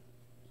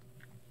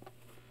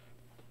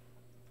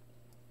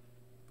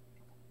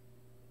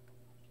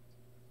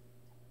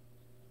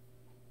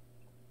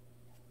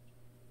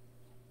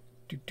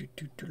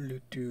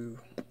 Do.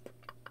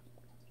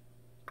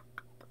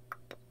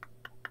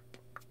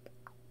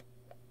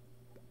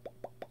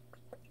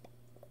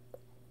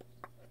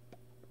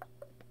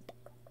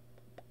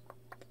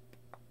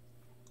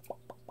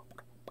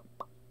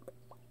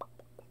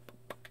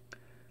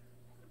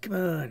 Come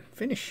on,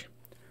 finish.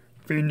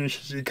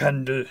 Finish the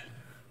candle.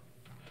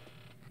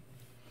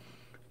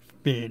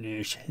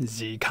 Finish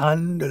the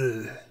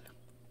candle.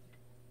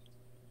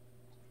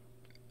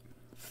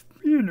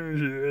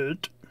 Finish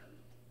it.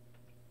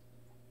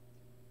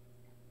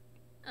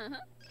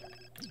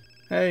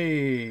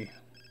 Hey,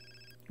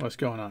 what's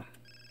going on?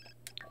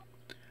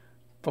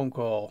 Phone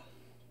call.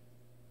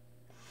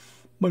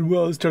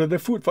 Manuel started a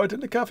food fight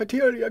in the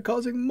cafeteria,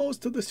 causing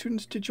most of the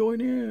students to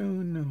join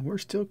in. We're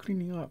still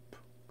cleaning up.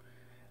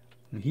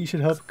 He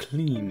should help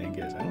clean, I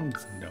guess. I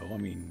don't know. I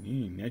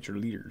mean, natural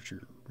leaders,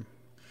 you're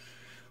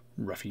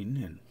ruffian,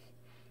 and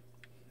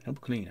help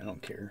clean. I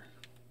don't care.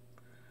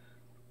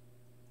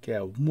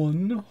 Get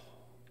one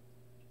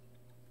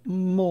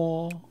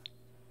more.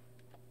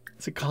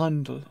 It's a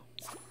candle.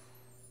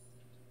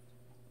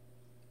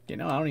 You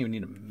know, I don't even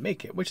need to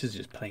make it, which is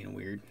just plain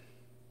weird.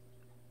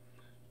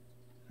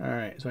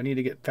 Alright, so I need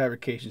to get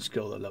fabrication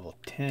skill at level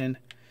 10.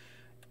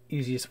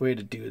 Easiest way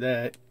to do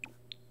that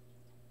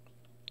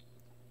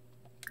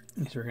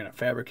is we're going to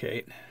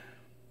fabricate.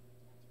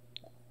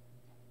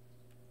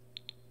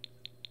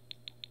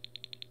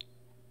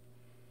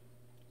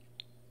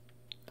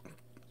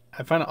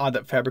 I find it odd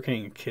that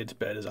fabricating a kid's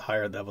bed is a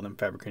higher level than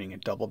fabricating a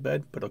double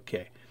bed, but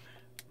okay.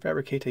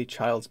 Fabricate a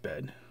child's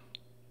bed.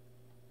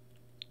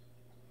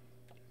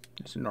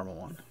 It's a normal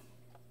one.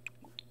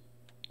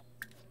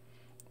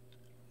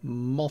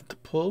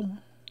 Multiple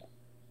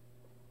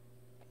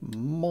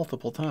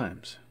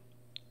times.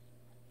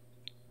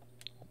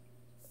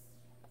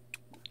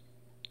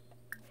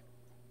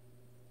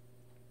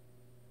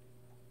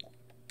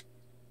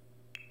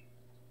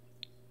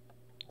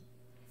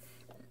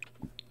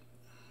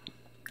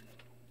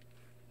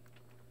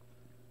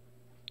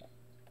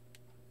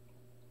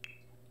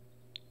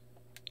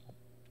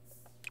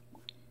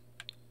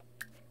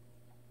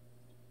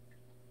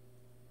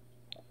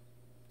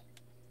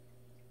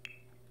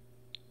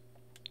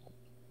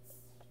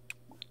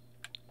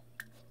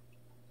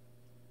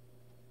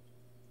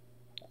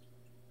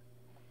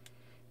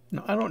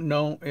 Now, I don't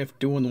know if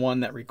doing one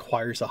that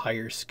requires a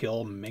higher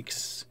skill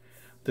makes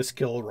the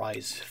skill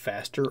rise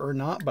faster or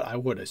not, but I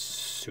would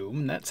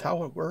assume that's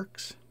how it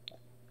works.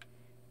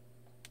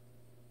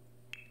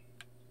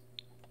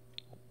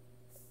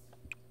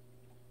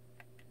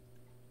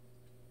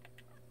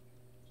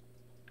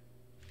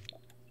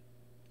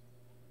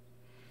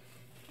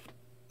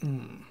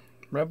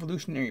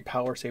 Revolutionary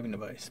power saving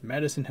device.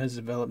 Medicine has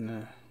developed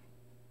a...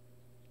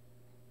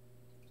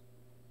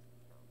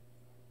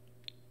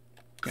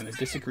 Gonna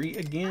disagree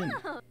again.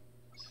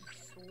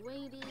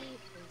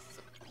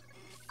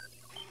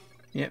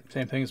 Yep,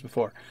 same thing as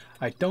before.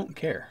 I don't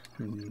care.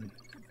 I'm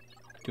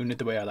doing it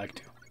the way I like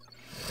to.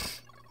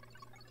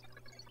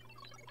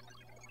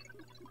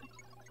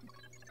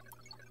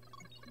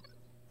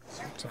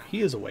 So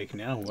he is awake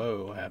now.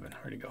 Whoa, what happened?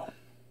 Where'd he go?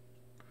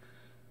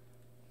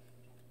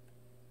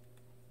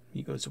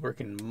 He goes to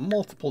work in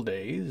multiple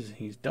days.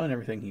 He's done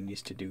everything he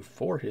needs to do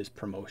for his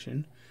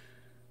promotion.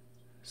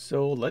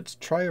 So let's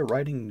try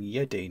writing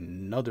yet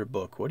another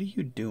book. What are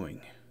you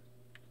doing?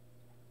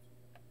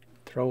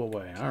 Throw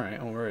away.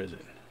 Alright, well, where is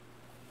it?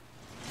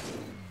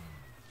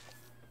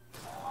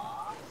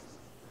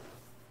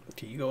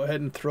 Okay, you go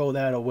ahead and throw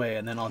that away,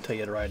 and then I'll tell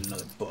you to write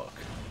another book.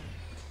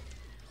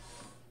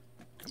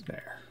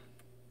 There.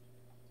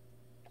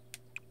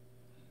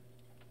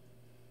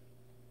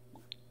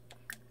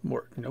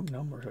 More, nope,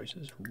 no more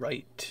choices.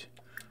 Write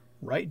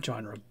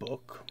genre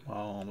book.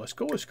 Let's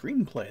go with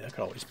screenplay. That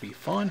could always be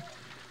fun.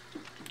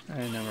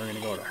 And then we're going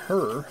to go to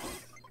her,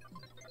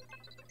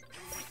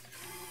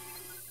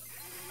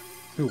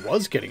 who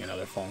was getting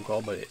another phone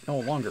call, but it no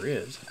longer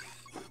is.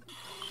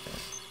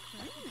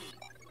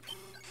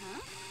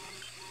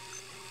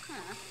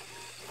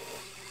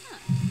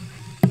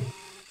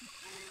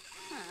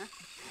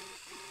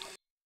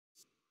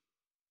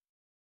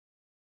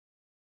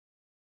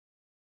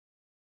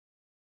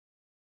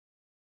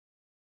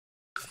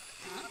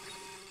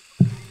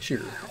 Sure,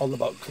 all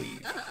about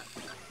Cleve.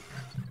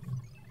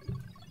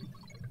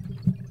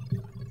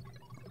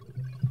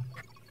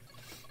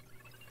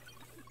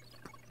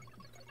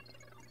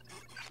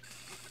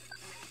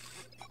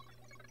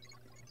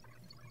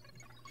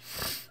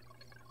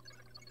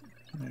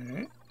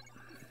 Alright.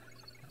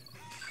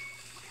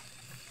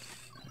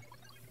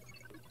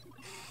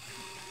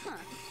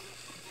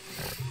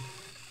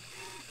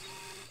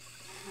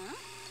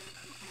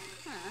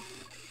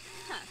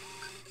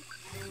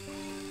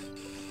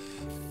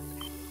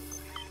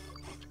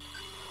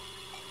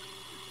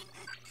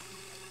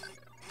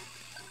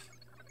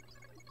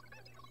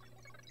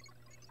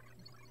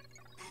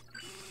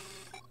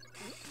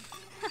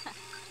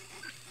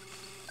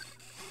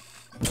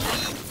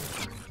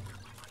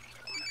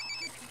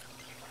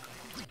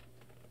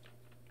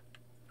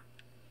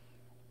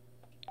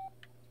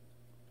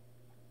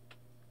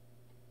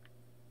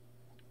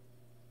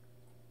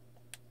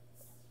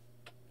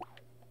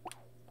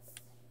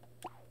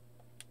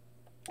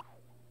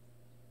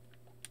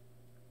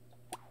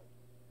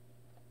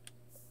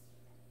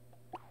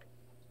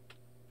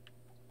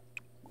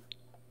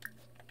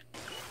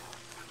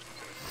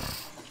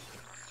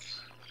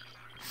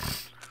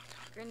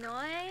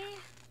 Noi.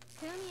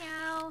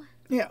 Kunyao.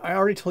 Yeah, I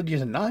already told you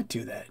to not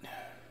do that.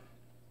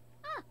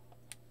 Ah.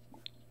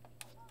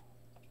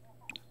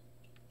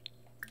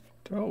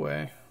 Throw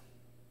away.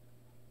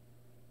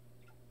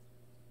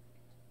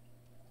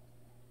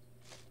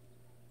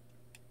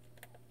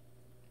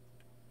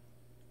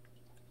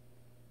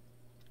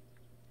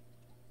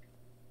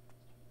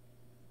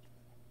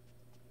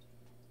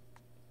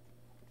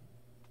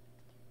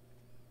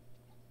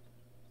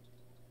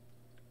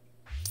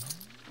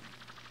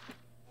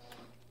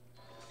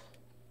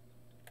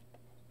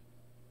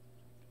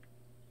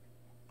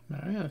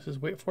 Yeah, let's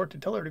just wait for it to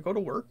tell her to go to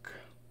work.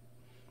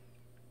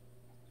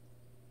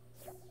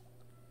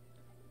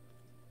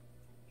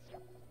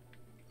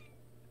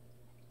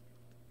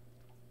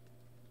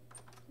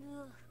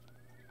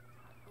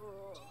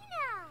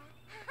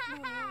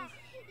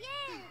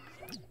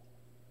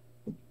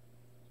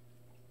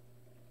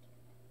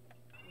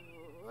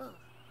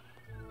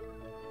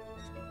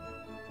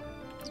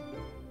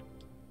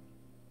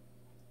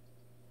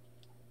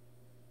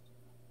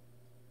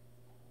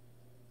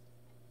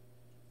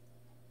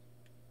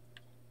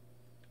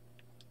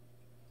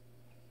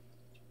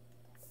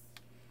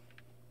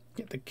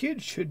 Yeah, the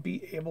kid should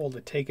be able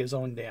to take his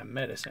own damn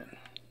medicine.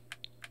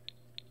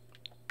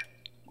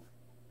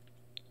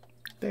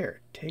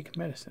 There, take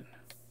medicine.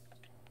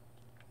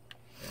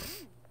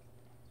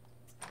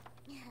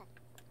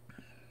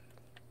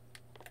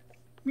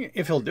 Yeah,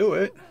 if he'll do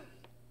it.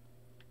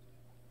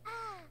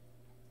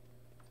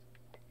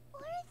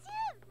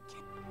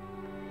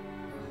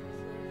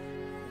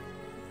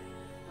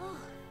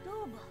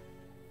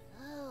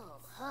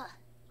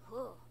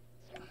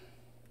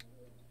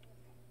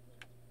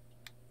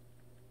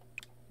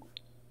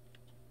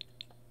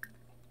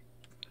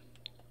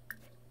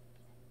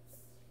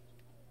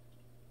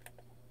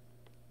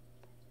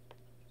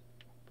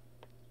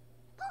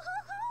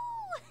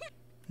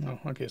 Oh,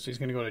 okay, so he's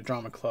gonna go to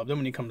drama club. Then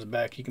when he comes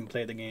back, he can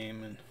play the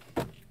game and.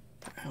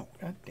 Ow!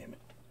 God damn it!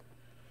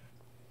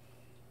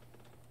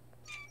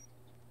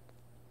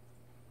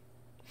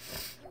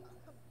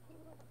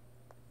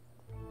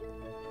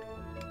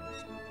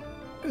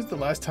 This is the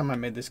last time I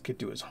made this kid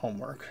do his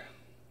homework.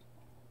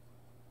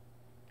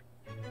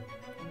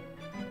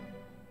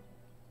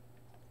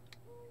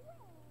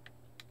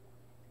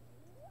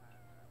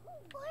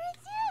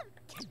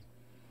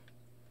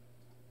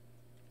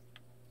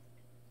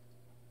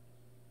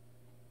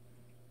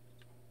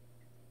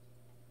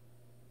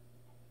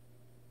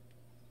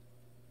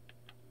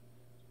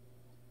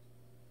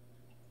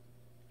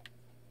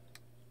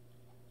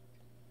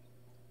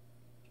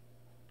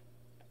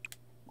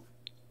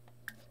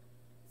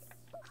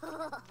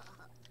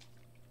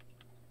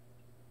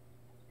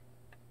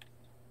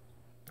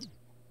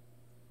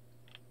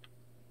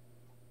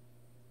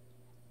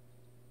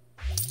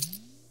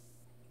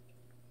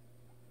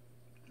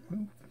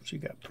 She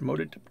got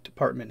promoted to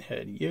department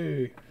head.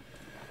 Yay!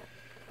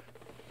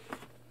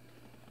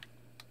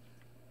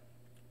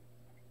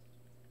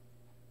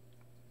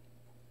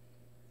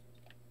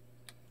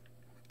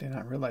 Did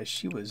not realize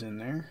she was in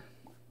there.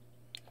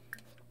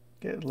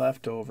 Get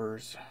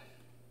leftovers.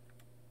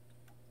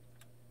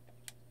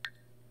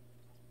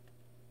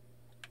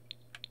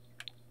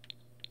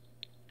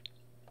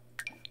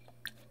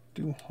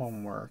 Do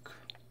homework.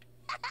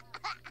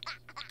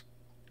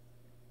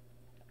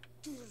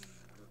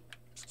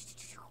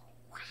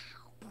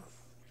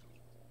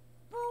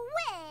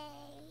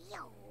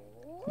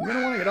 You're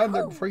gonna want to get out of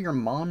there before your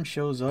mom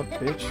shows up,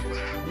 bitch.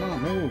 Come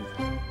on, move.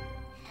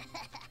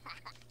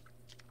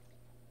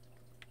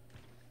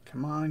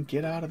 Come on,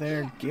 get out of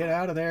there. Get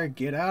out of there.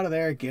 Get out of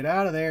there. Get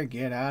out of there.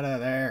 Get out of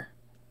there.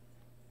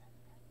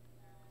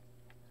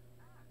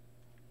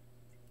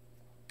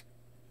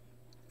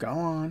 Go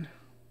on.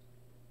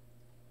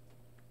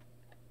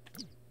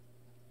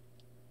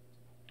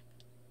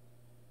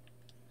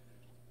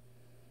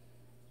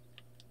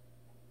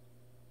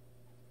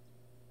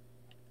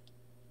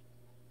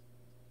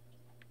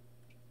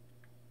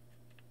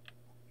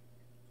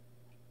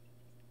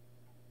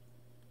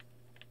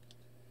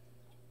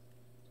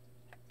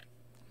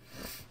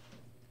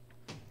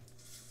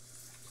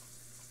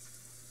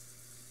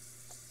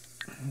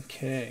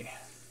 Okay.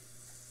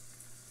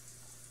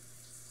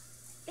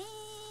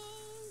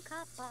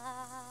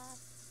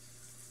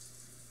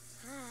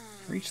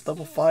 Reach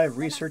level 5,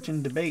 research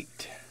and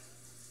debate.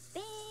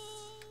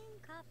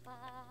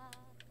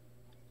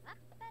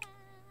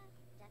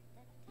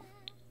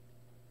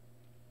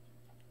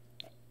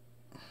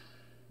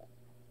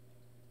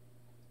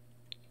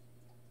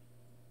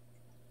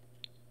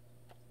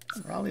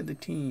 Rally the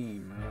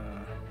team.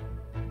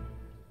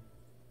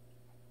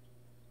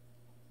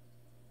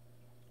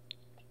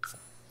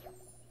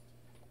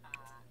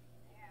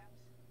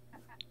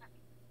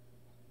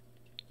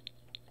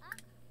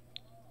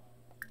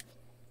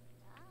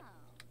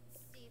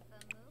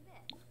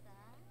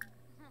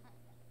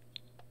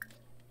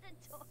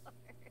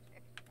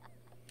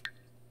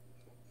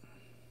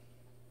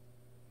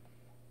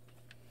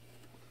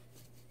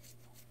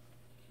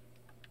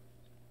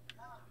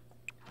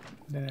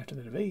 Then after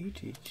the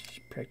debate, you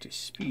practice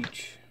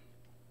speech.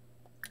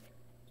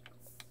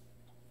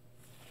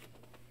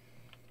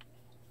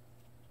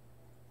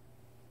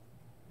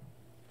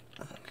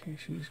 Okay,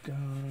 she's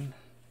gone.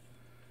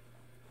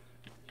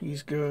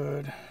 He's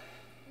good.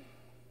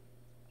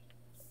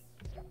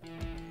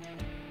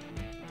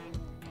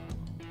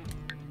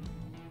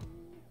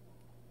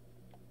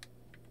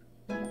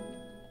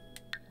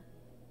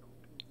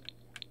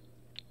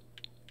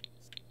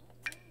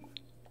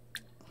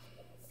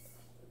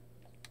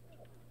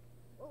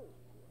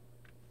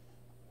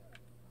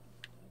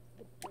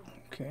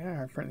 Okay,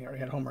 I apparently already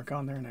had homework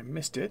on there and I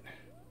missed it.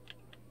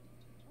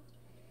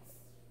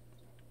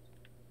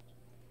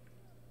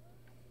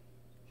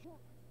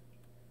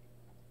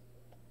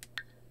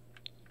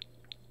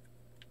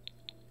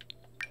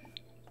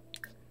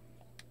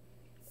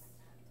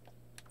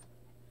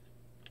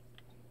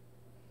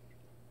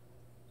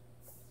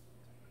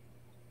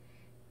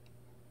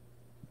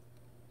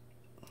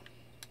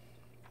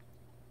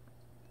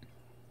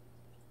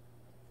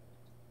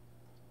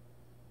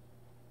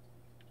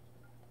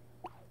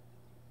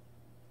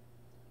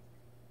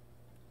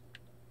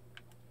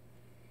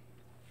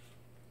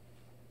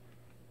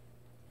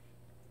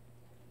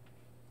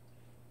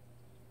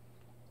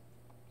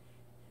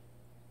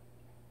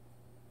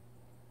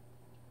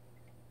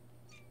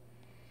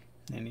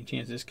 Any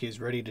chance this kid's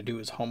ready to do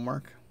his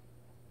homework?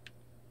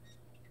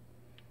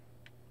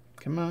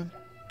 Come on.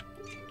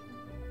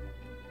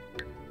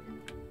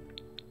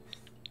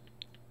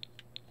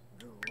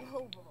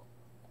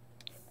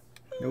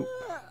 Nope.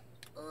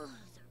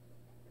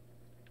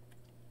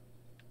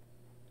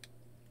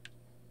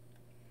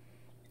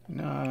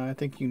 No, I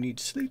think you need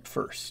sleep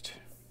first.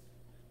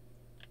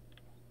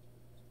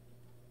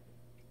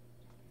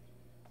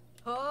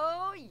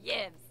 Oh,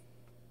 yes.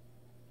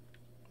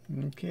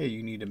 Okay,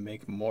 you need to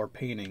make more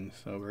paintings,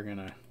 so we're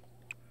gonna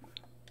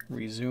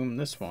resume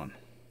this one.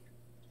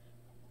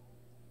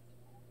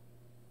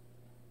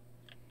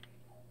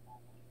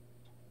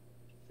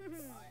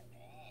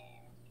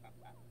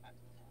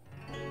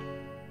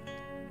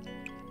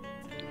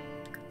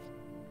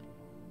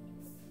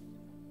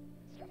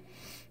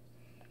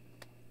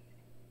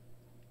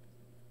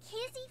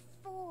 Kizzy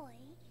Foy,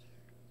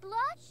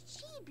 Blush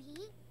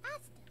Chibi,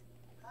 Asta,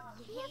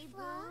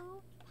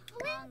 Yevla,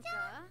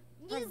 Linda,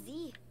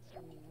 Fuzzy.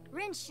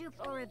 Rinshoop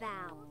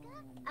Oribao.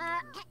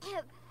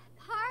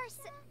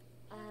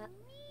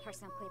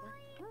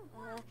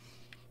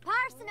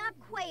 Parsonap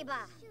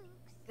Queba.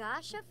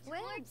 Gosh of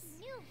Wibs.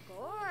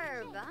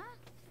 Gorba.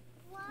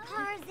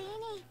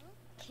 Tarzini,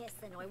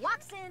 Kissenoi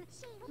Waxin.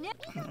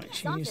 Alright,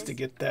 she needs to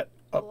get that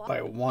up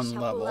by one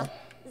level.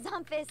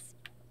 Zumpus.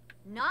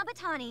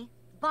 Nabatani.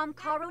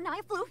 Bumkaru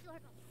Naifloof.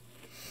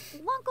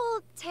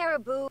 Wunkle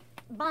Tarabu.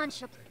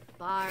 Bonshap.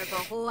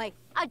 Barbahoy.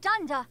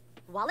 Adunda.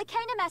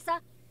 Walikana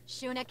Mesa.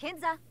 Shuna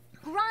Kinza.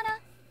 Grana.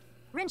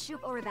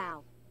 Rinshoop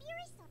Oribao.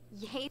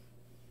 Yay.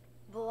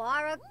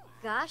 Boara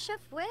Gasha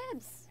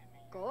Fwibs.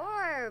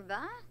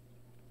 Gorba.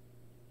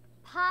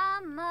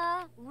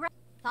 Thama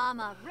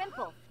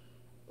Rimple.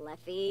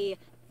 Leffy.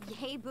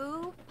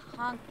 Yebu.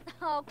 Punk.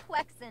 Oh,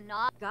 Quexen.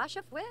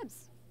 Gasha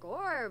Fwibs.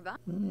 Gorba.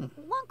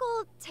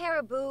 Wunkle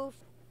Tarabu.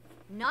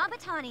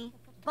 Nabatani.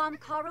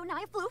 Bumkaru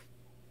Naifloof.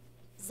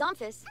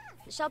 Zumpus.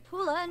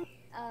 Shapula.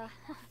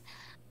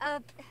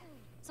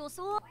 So.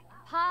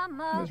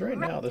 Because right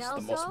now, this is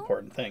the most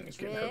important thing, is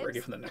getting her ready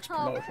for the next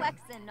promotion.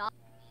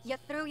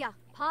 Yathruya,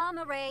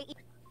 Palmaray,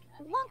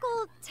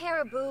 Wunkle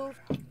Tarabu,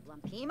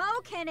 Lumpimo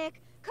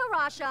Kinnick,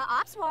 Karasha,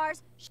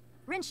 Opswars,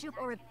 Rinshoop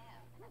or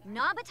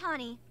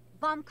Nabatani,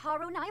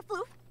 Bumkaru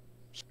Naifloof,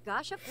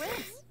 Gasha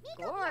Flips,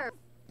 Gore,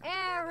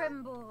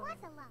 Arimbo,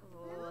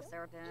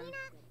 Serpent,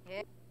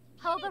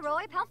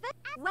 Hobaroy Pelfit,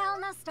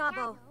 Wellna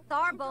Stabo,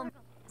 Tharbom,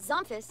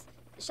 Zumpus,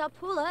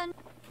 Shapula,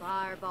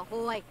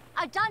 Barbahoy,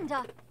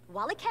 Adunda,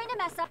 Walikana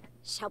Mesa,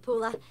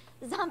 Shapula,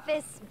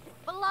 Zumpus,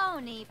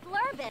 Baloney,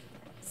 Flurbit,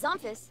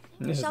 Zumpus,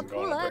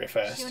 Shapula,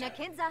 Shuna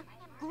Kinza,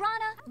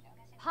 Grana,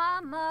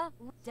 Pama,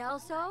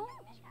 Delso,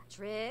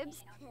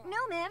 Tribs,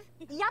 Numiv,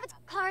 Yavit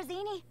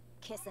Karzini,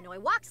 Kissenoi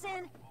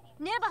Waxin,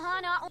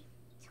 Nibahana,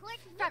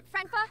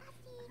 Franfa,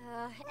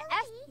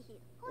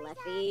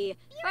 Leffy,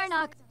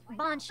 Fernock,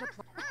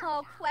 Bonshapla,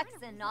 oh,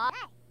 Quexen,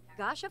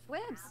 Gosh of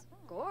Wibs,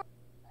 Gore,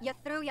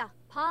 Yathruya,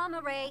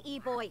 Palmaray,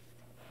 E-Boy,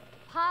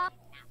 Pa,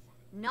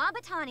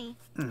 Nabatani,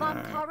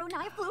 Bumkaru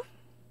Naifloof.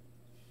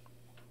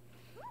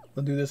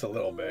 We'll do this a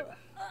little bit.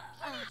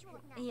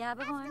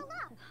 Yabahorn,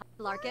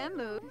 Larkin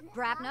Mood,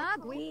 Brapna,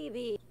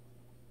 Gweeby.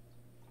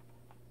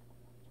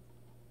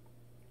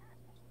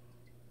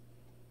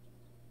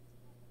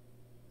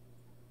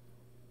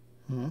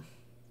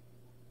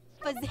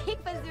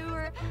 Fazik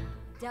Fazur,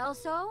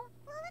 Delso,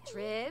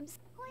 Tribs,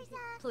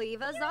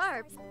 Pleva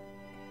Zarps,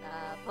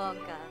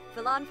 Ponka,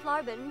 Philon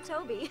Flarbin,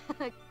 Toby,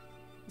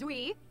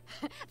 Dwee,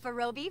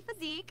 Farobi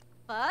Fazik,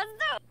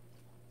 Fazoo,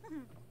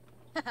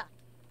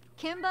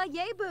 Kimba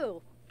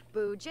Yebu,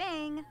 Boo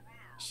Jang,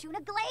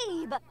 Shuna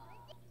Glabe,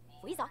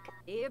 Weezok,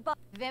 Irba,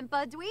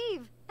 Vimpa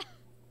Dweeb.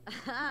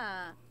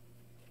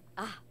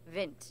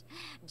 Vint,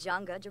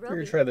 Junga We're gonna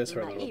Jerobi. try this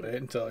for a little bit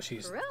until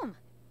she's Room.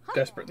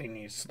 desperately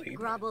needs sleep.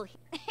 Grubble,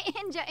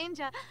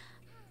 Inja,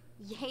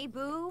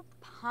 Yebu,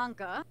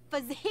 Ponka,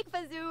 Fazik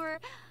Fazur,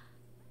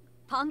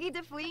 Pongi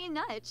de Fui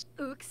Nudge.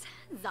 Ooks.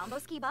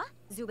 Zomboskiba.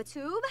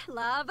 Zubatube.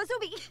 Lava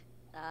Zubi.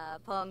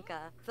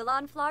 Ponka.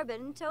 Philon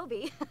Flarbin.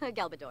 Toby.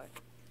 Galbador.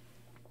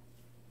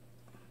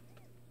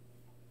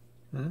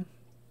 Hmm?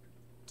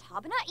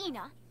 Tabana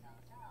Ina.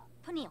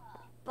 Panil.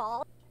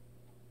 Ball.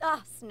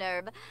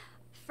 Snurb.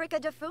 Fricka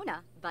Defuna.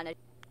 Bana.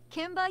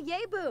 Kimba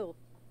Yebu.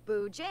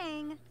 Boo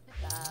Jang.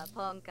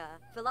 Ponka.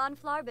 Philon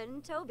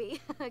Flarbin.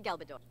 Toby.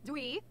 Galbador.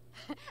 Dwee.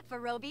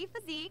 Farobi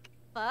Physique.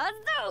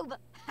 Fazoob.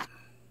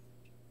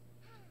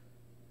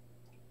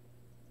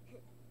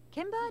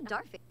 Kimba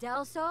Darfi.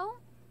 Delso.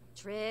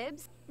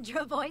 Tribs.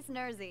 Dravois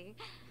Nersey.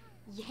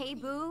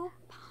 Yebu.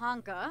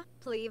 Ponka.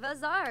 Pleva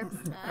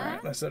Zarbs.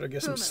 Alright, let's let her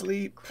get some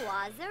sleep.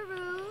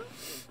 Quazaru.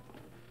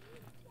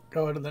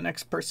 Go to the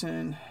next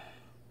person.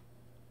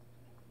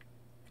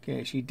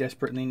 Okay, she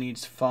desperately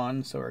needs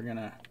fun, so we're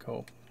gonna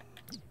go.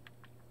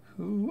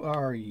 Who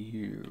are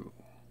you?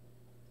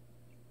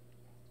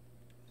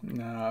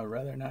 No, I'd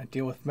rather not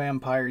deal with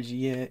vampires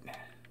yet.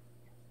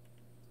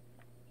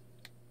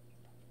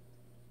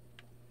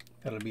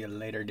 That'll be a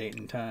later date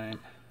and time.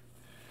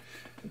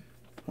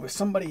 With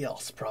somebody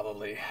else,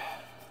 probably.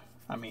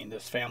 I mean,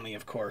 this family,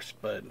 of course,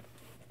 but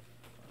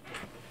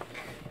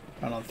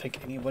I don't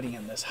think anybody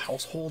in this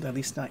household, at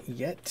least not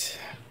yet.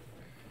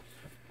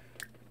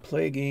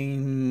 Play a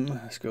game.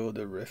 Let's go with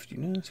the Rift. You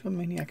know, let's go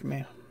Maniac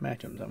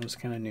Matchups. That was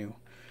kind of new.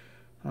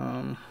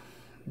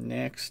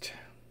 Next.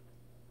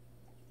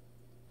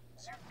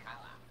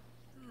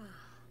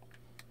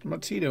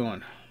 What's he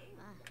doing?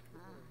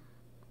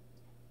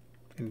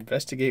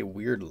 Investigate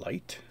weird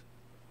light?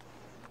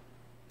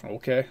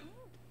 Okay.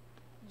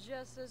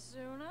 Just as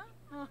soon.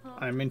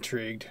 I'm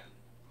intrigued.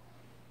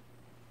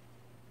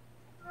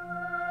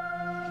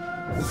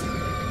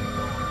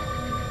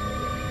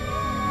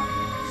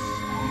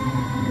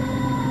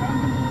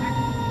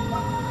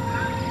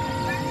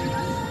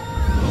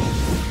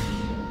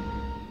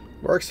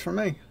 Works for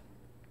me.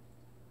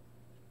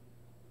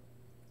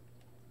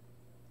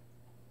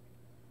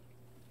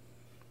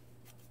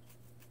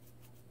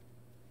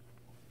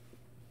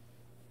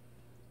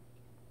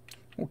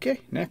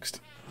 Okay,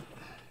 next.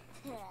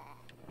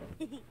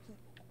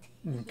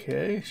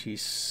 Okay,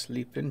 she's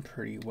sleeping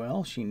pretty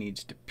well. She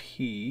needs to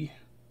pee.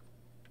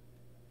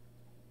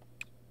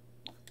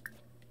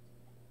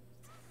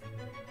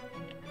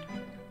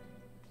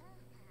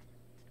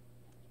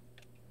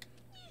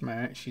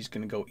 Alright, she's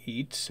gonna go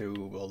eat, so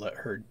we'll let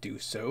her do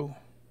so.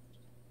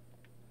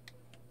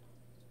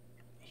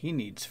 He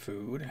needs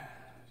food.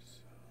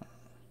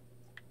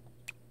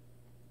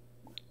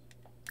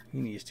 He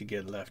needs to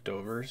get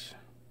leftovers.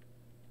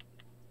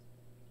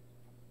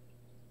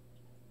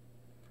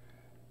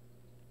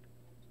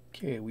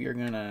 Okay, we are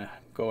gonna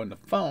go on the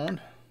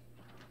phone.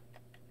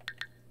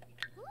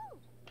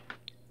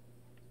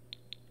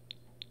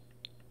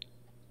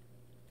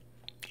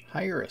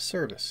 Hire a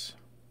service.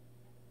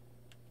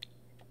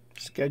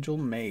 Schedule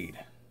made.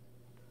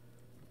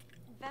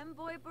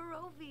 Femboy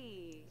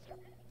Barovi.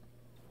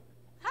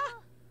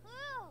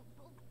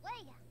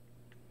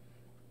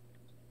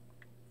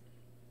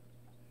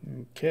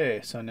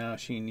 Okay, so now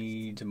she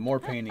needs more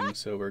painting,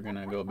 so we're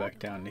gonna go back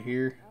down to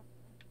here.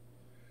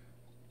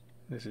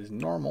 This is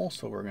normal,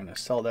 so we're gonna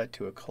sell that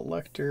to a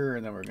collector,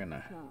 and then we're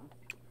gonna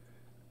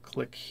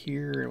click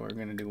here, and we're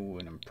gonna do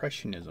an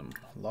impressionism,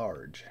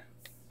 large.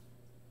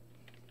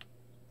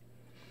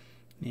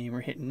 And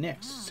we're hitting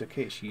next.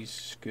 Okay,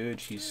 she's good.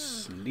 She's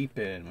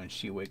sleeping. When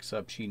she wakes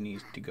up, she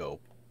needs to go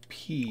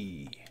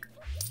pee.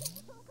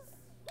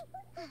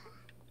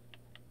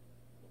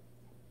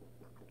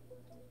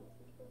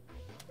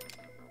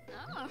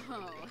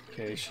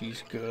 Okay,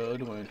 she's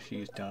good when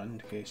she's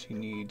done. Okay, she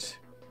needs...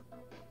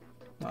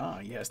 Ah,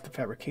 yes, the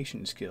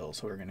fabrication skills.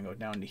 So we're going to go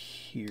down to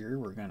here.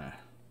 We're going to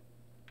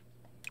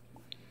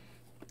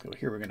go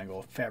here. We're going to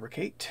go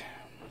fabricate.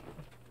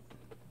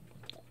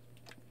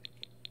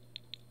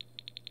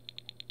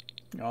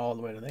 All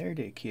the way to there.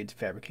 Did kids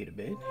fabricate a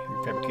bed?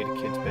 Or fabricate a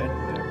kid's bed?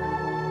 Whatever.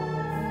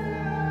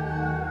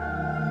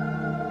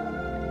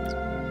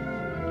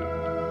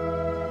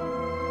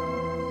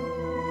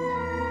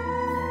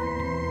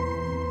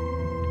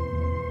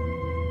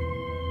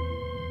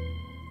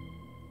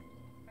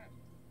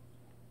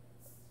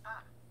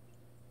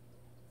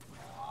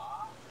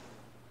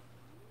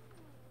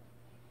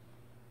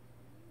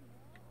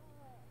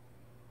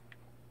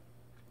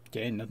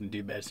 Okay, nothing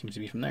too bad seems to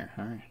be from there.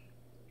 All right.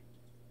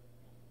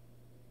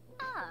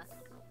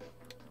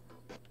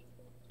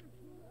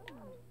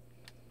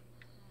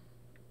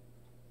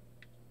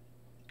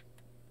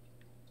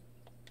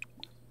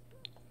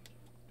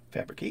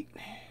 Fabricate.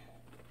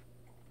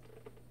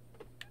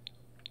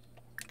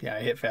 Yeah, I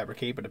hit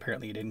fabricate, but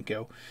apparently it didn't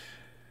go.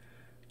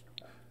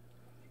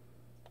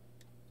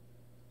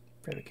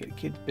 Fabricate a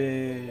kid's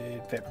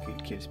bed.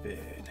 Fabricate a kid's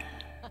bed.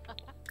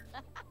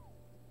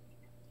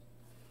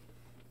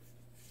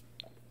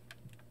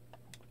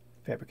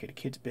 Fabricate a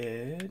kid's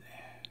bed.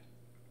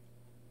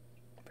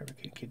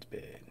 Fabricate a kid's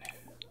bed.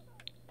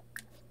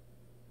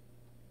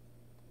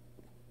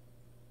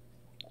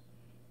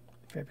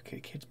 Fabricate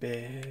a kid's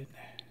bed.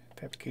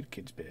 Peppa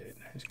Kid's bed.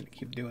 I'm just gonna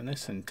keep doing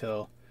this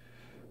until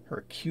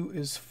her queue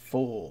is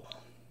full.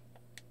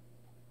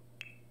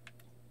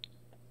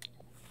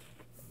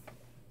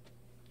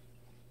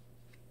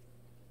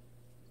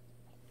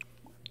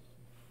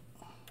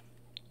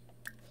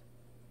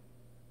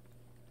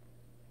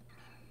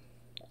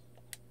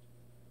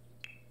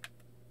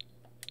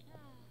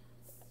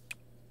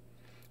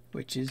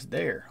 Which is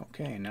there.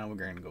 Okay, now we're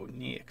going to go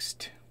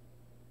next.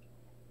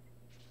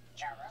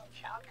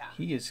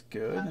 He is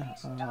good.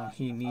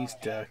 He needs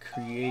to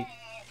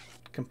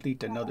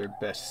complete another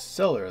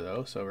bestseller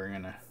though, so we're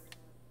going to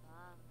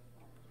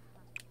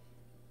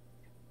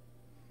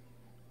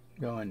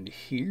go into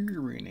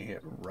here. We're going to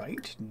hit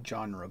right,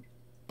 genre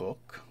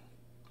book.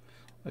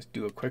 Let's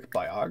do a quick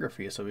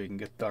biography so we can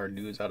get our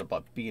news out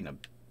about being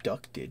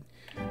abducted.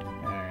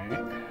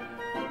 Alright.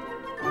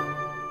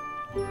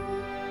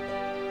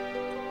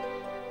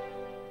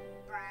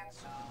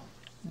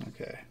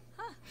 Okay.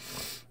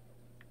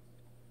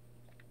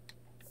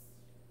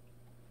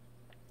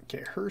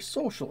 Okay, her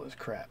social is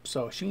crap,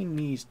 so she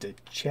needs to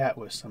chat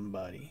with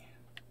somebody.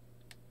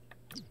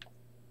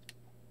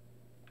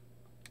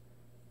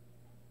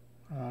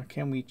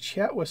 Can we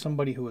chat with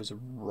somebody who is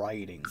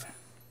writing?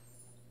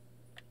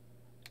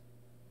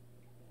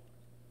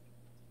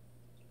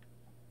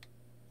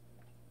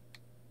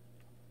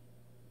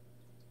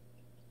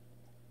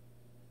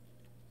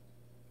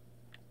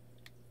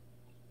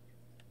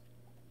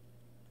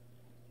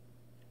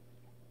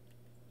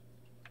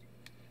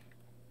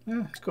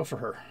 Let's go for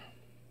her.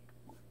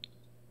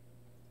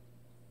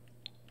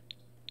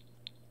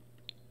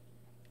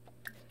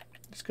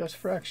 Discuss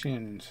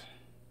fractions.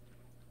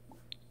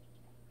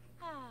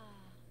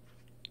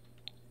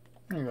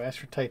 There you go, ask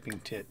for typing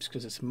tips,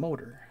 because it's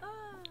motor.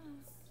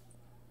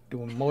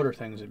 Doing motor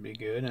things would be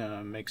good.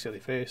 Make silly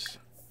face.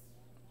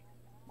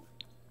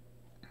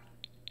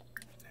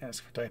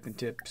 Ask for typing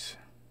tips.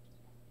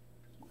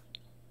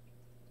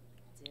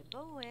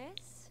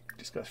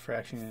 Discuss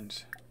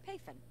fractions.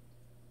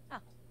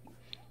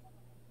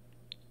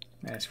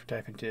 Ask for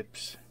typing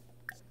tips.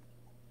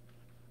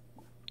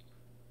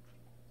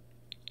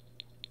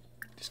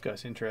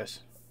 Discuss interests.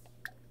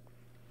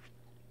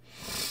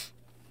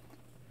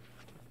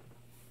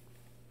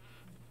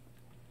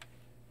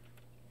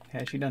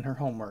 Has she done her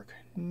homework?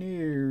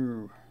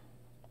 No.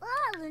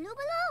 Oh, Lulu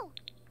below.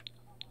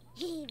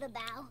 Heave a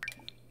bow.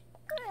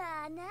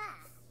 Rana.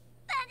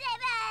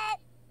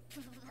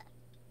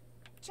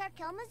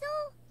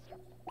 Charkelmazoo?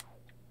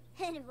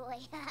 Boy.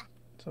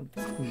 So,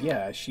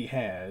 yeah, she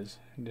has.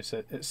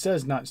 It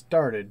says not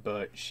started,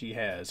 but she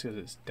has, because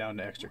it's down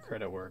to extra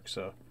credit work,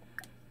 so.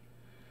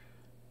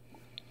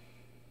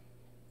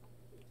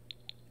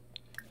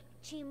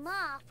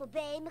 Chima for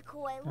Bay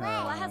McCoy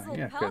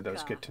Yeah, good. That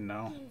was good to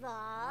know.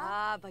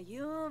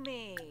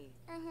 Bayumi.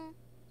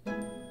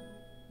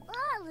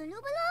 Oh, Lulu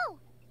below.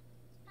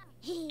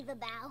 Heave a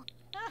bow.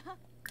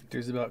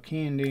 There's about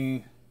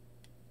candy.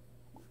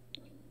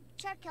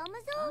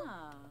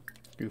 Charkelmazoo?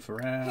 Goof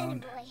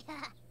around.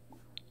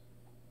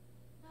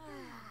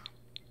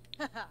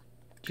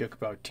 Joke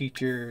about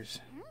teachers.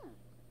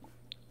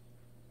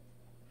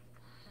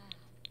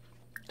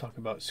 Talk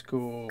about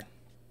school.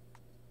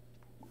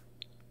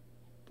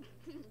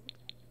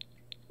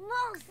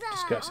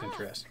 Discuss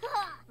interest.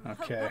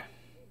 Okay.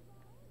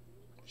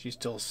 She's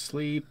still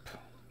asleep.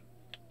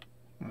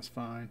 That's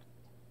fine.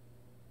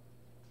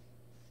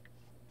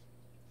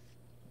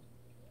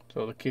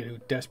 So the kid who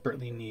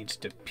desperately needs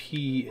to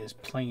pee is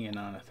playing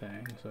on a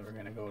thing. So we're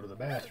going to go to the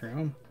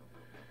bathroom.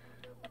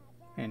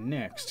 And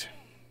next.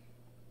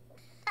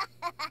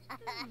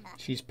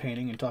 She's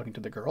painting and talking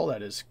to the girl.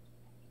 That is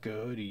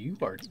good. You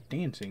are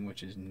dancing,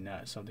 which is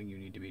not something you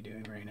need to be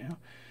doing right now.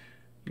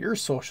 Your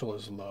social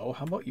is low.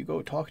 How about you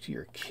go talk to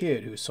your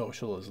kid whose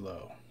social is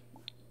low?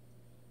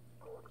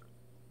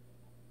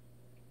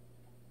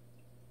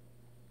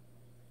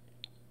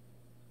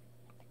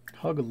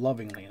 Hug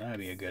lovingly. That would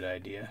be a good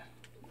idea.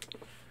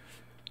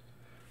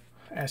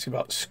 Ask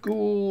about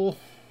school.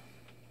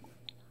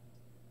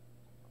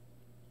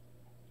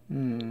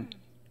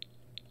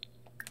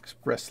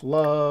 Express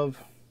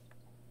love.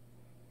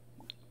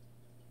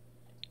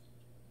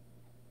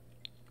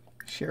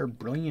 Share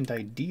brilliant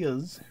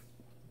ideas.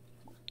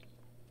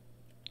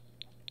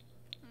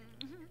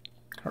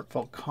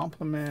 Heartfelt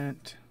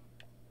compliment.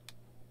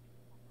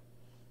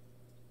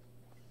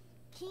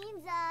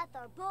 Kinza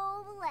or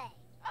Bowley.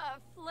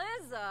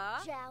 Flizza.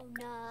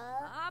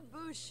 Jauna.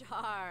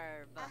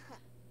 Boucharb.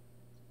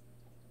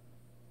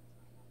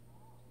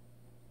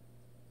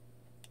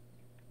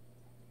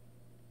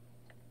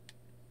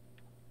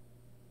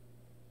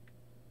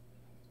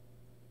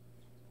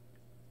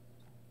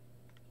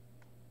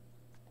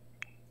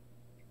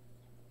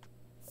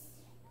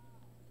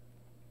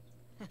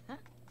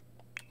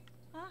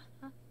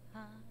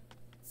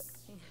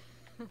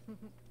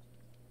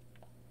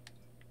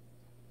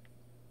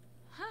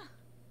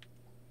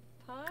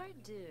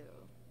 Pardue.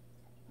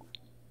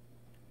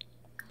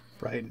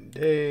 Brighten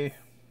day.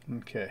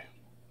 Okay.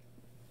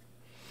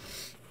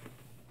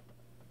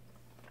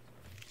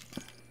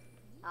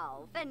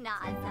 Oh,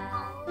 Fanaza.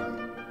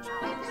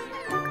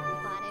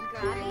 Fun and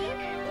grabby.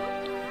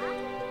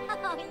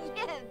 Oh,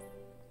 yibs.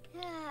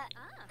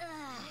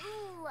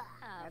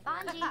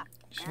 Bonji.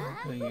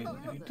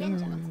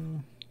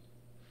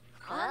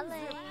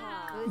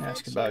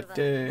 Ask about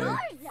day.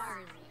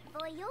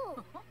 For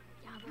you.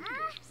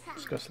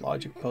 Discuss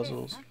logic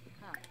puzzles.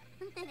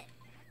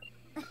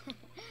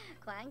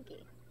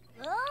 Clanky.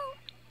 Oh,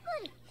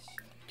 goodish.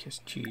 Kiss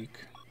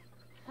cheek.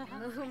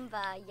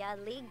 Mumba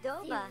Yalig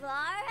Doba.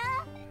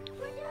 Ivara?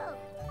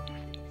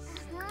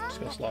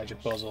 Discuss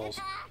logic puzzles.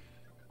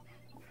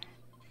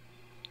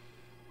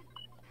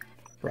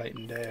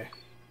 Brighten day.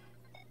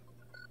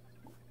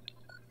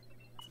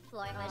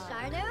 Floy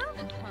Masharnu.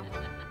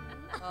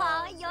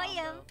 Oh,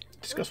 yoyum.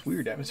 Discuss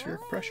weird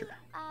atmospheric pressure.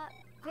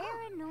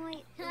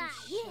 Paranoid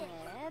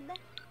Shib.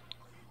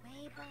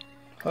 Weba.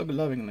 Hug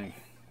lovingly.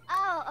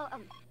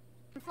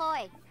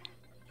 Floyd.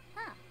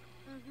 Huh.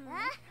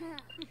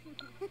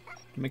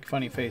 Make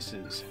funny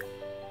faces.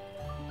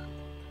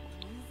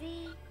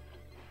 Easy.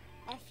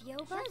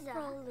 Efyoba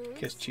Prolus.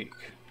 Kiss cheek.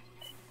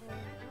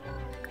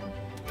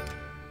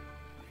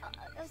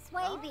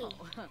 Swaby.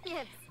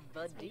 Yip.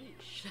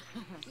 Badish.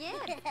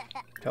 Yip.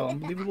 Tell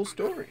unbelievable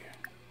story.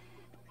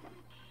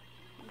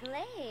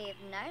 Glaive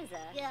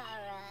Narza.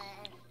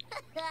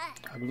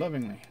 Hug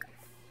lovingly.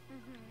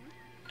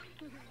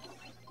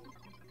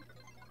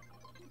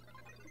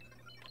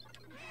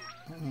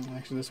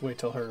 Actually, let's wait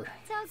till her.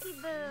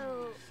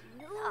 Tokiboo.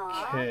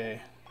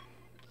 Okay.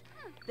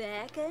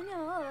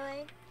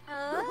 Beckanoi.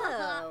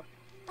 Oh.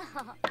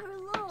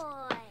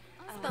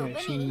 Okay,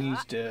 she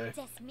needs to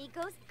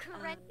Desmigos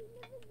correct.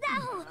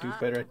 do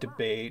better at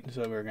debate.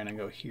 So we're gonna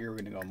go here. We're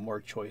gonna go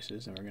more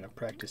choices, and we're gonna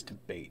practice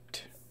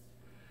debate.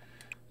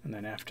 And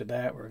then after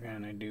that, we're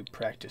gonna do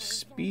practice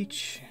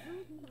speech.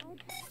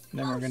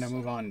 Then we're gonna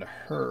move on to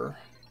her,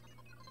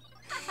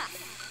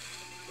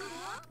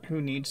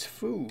 who needs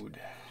food.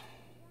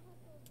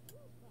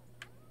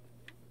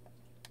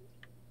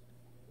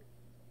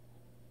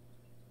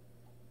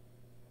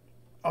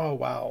 Oh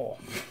wow,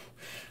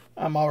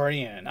 I'm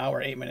already in an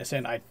hour, 8 minutes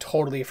in. I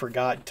totally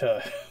forgot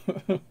to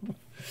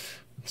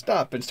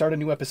stop and start a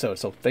new episode.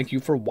 So thank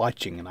you for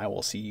watching, and I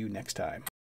will see you next time.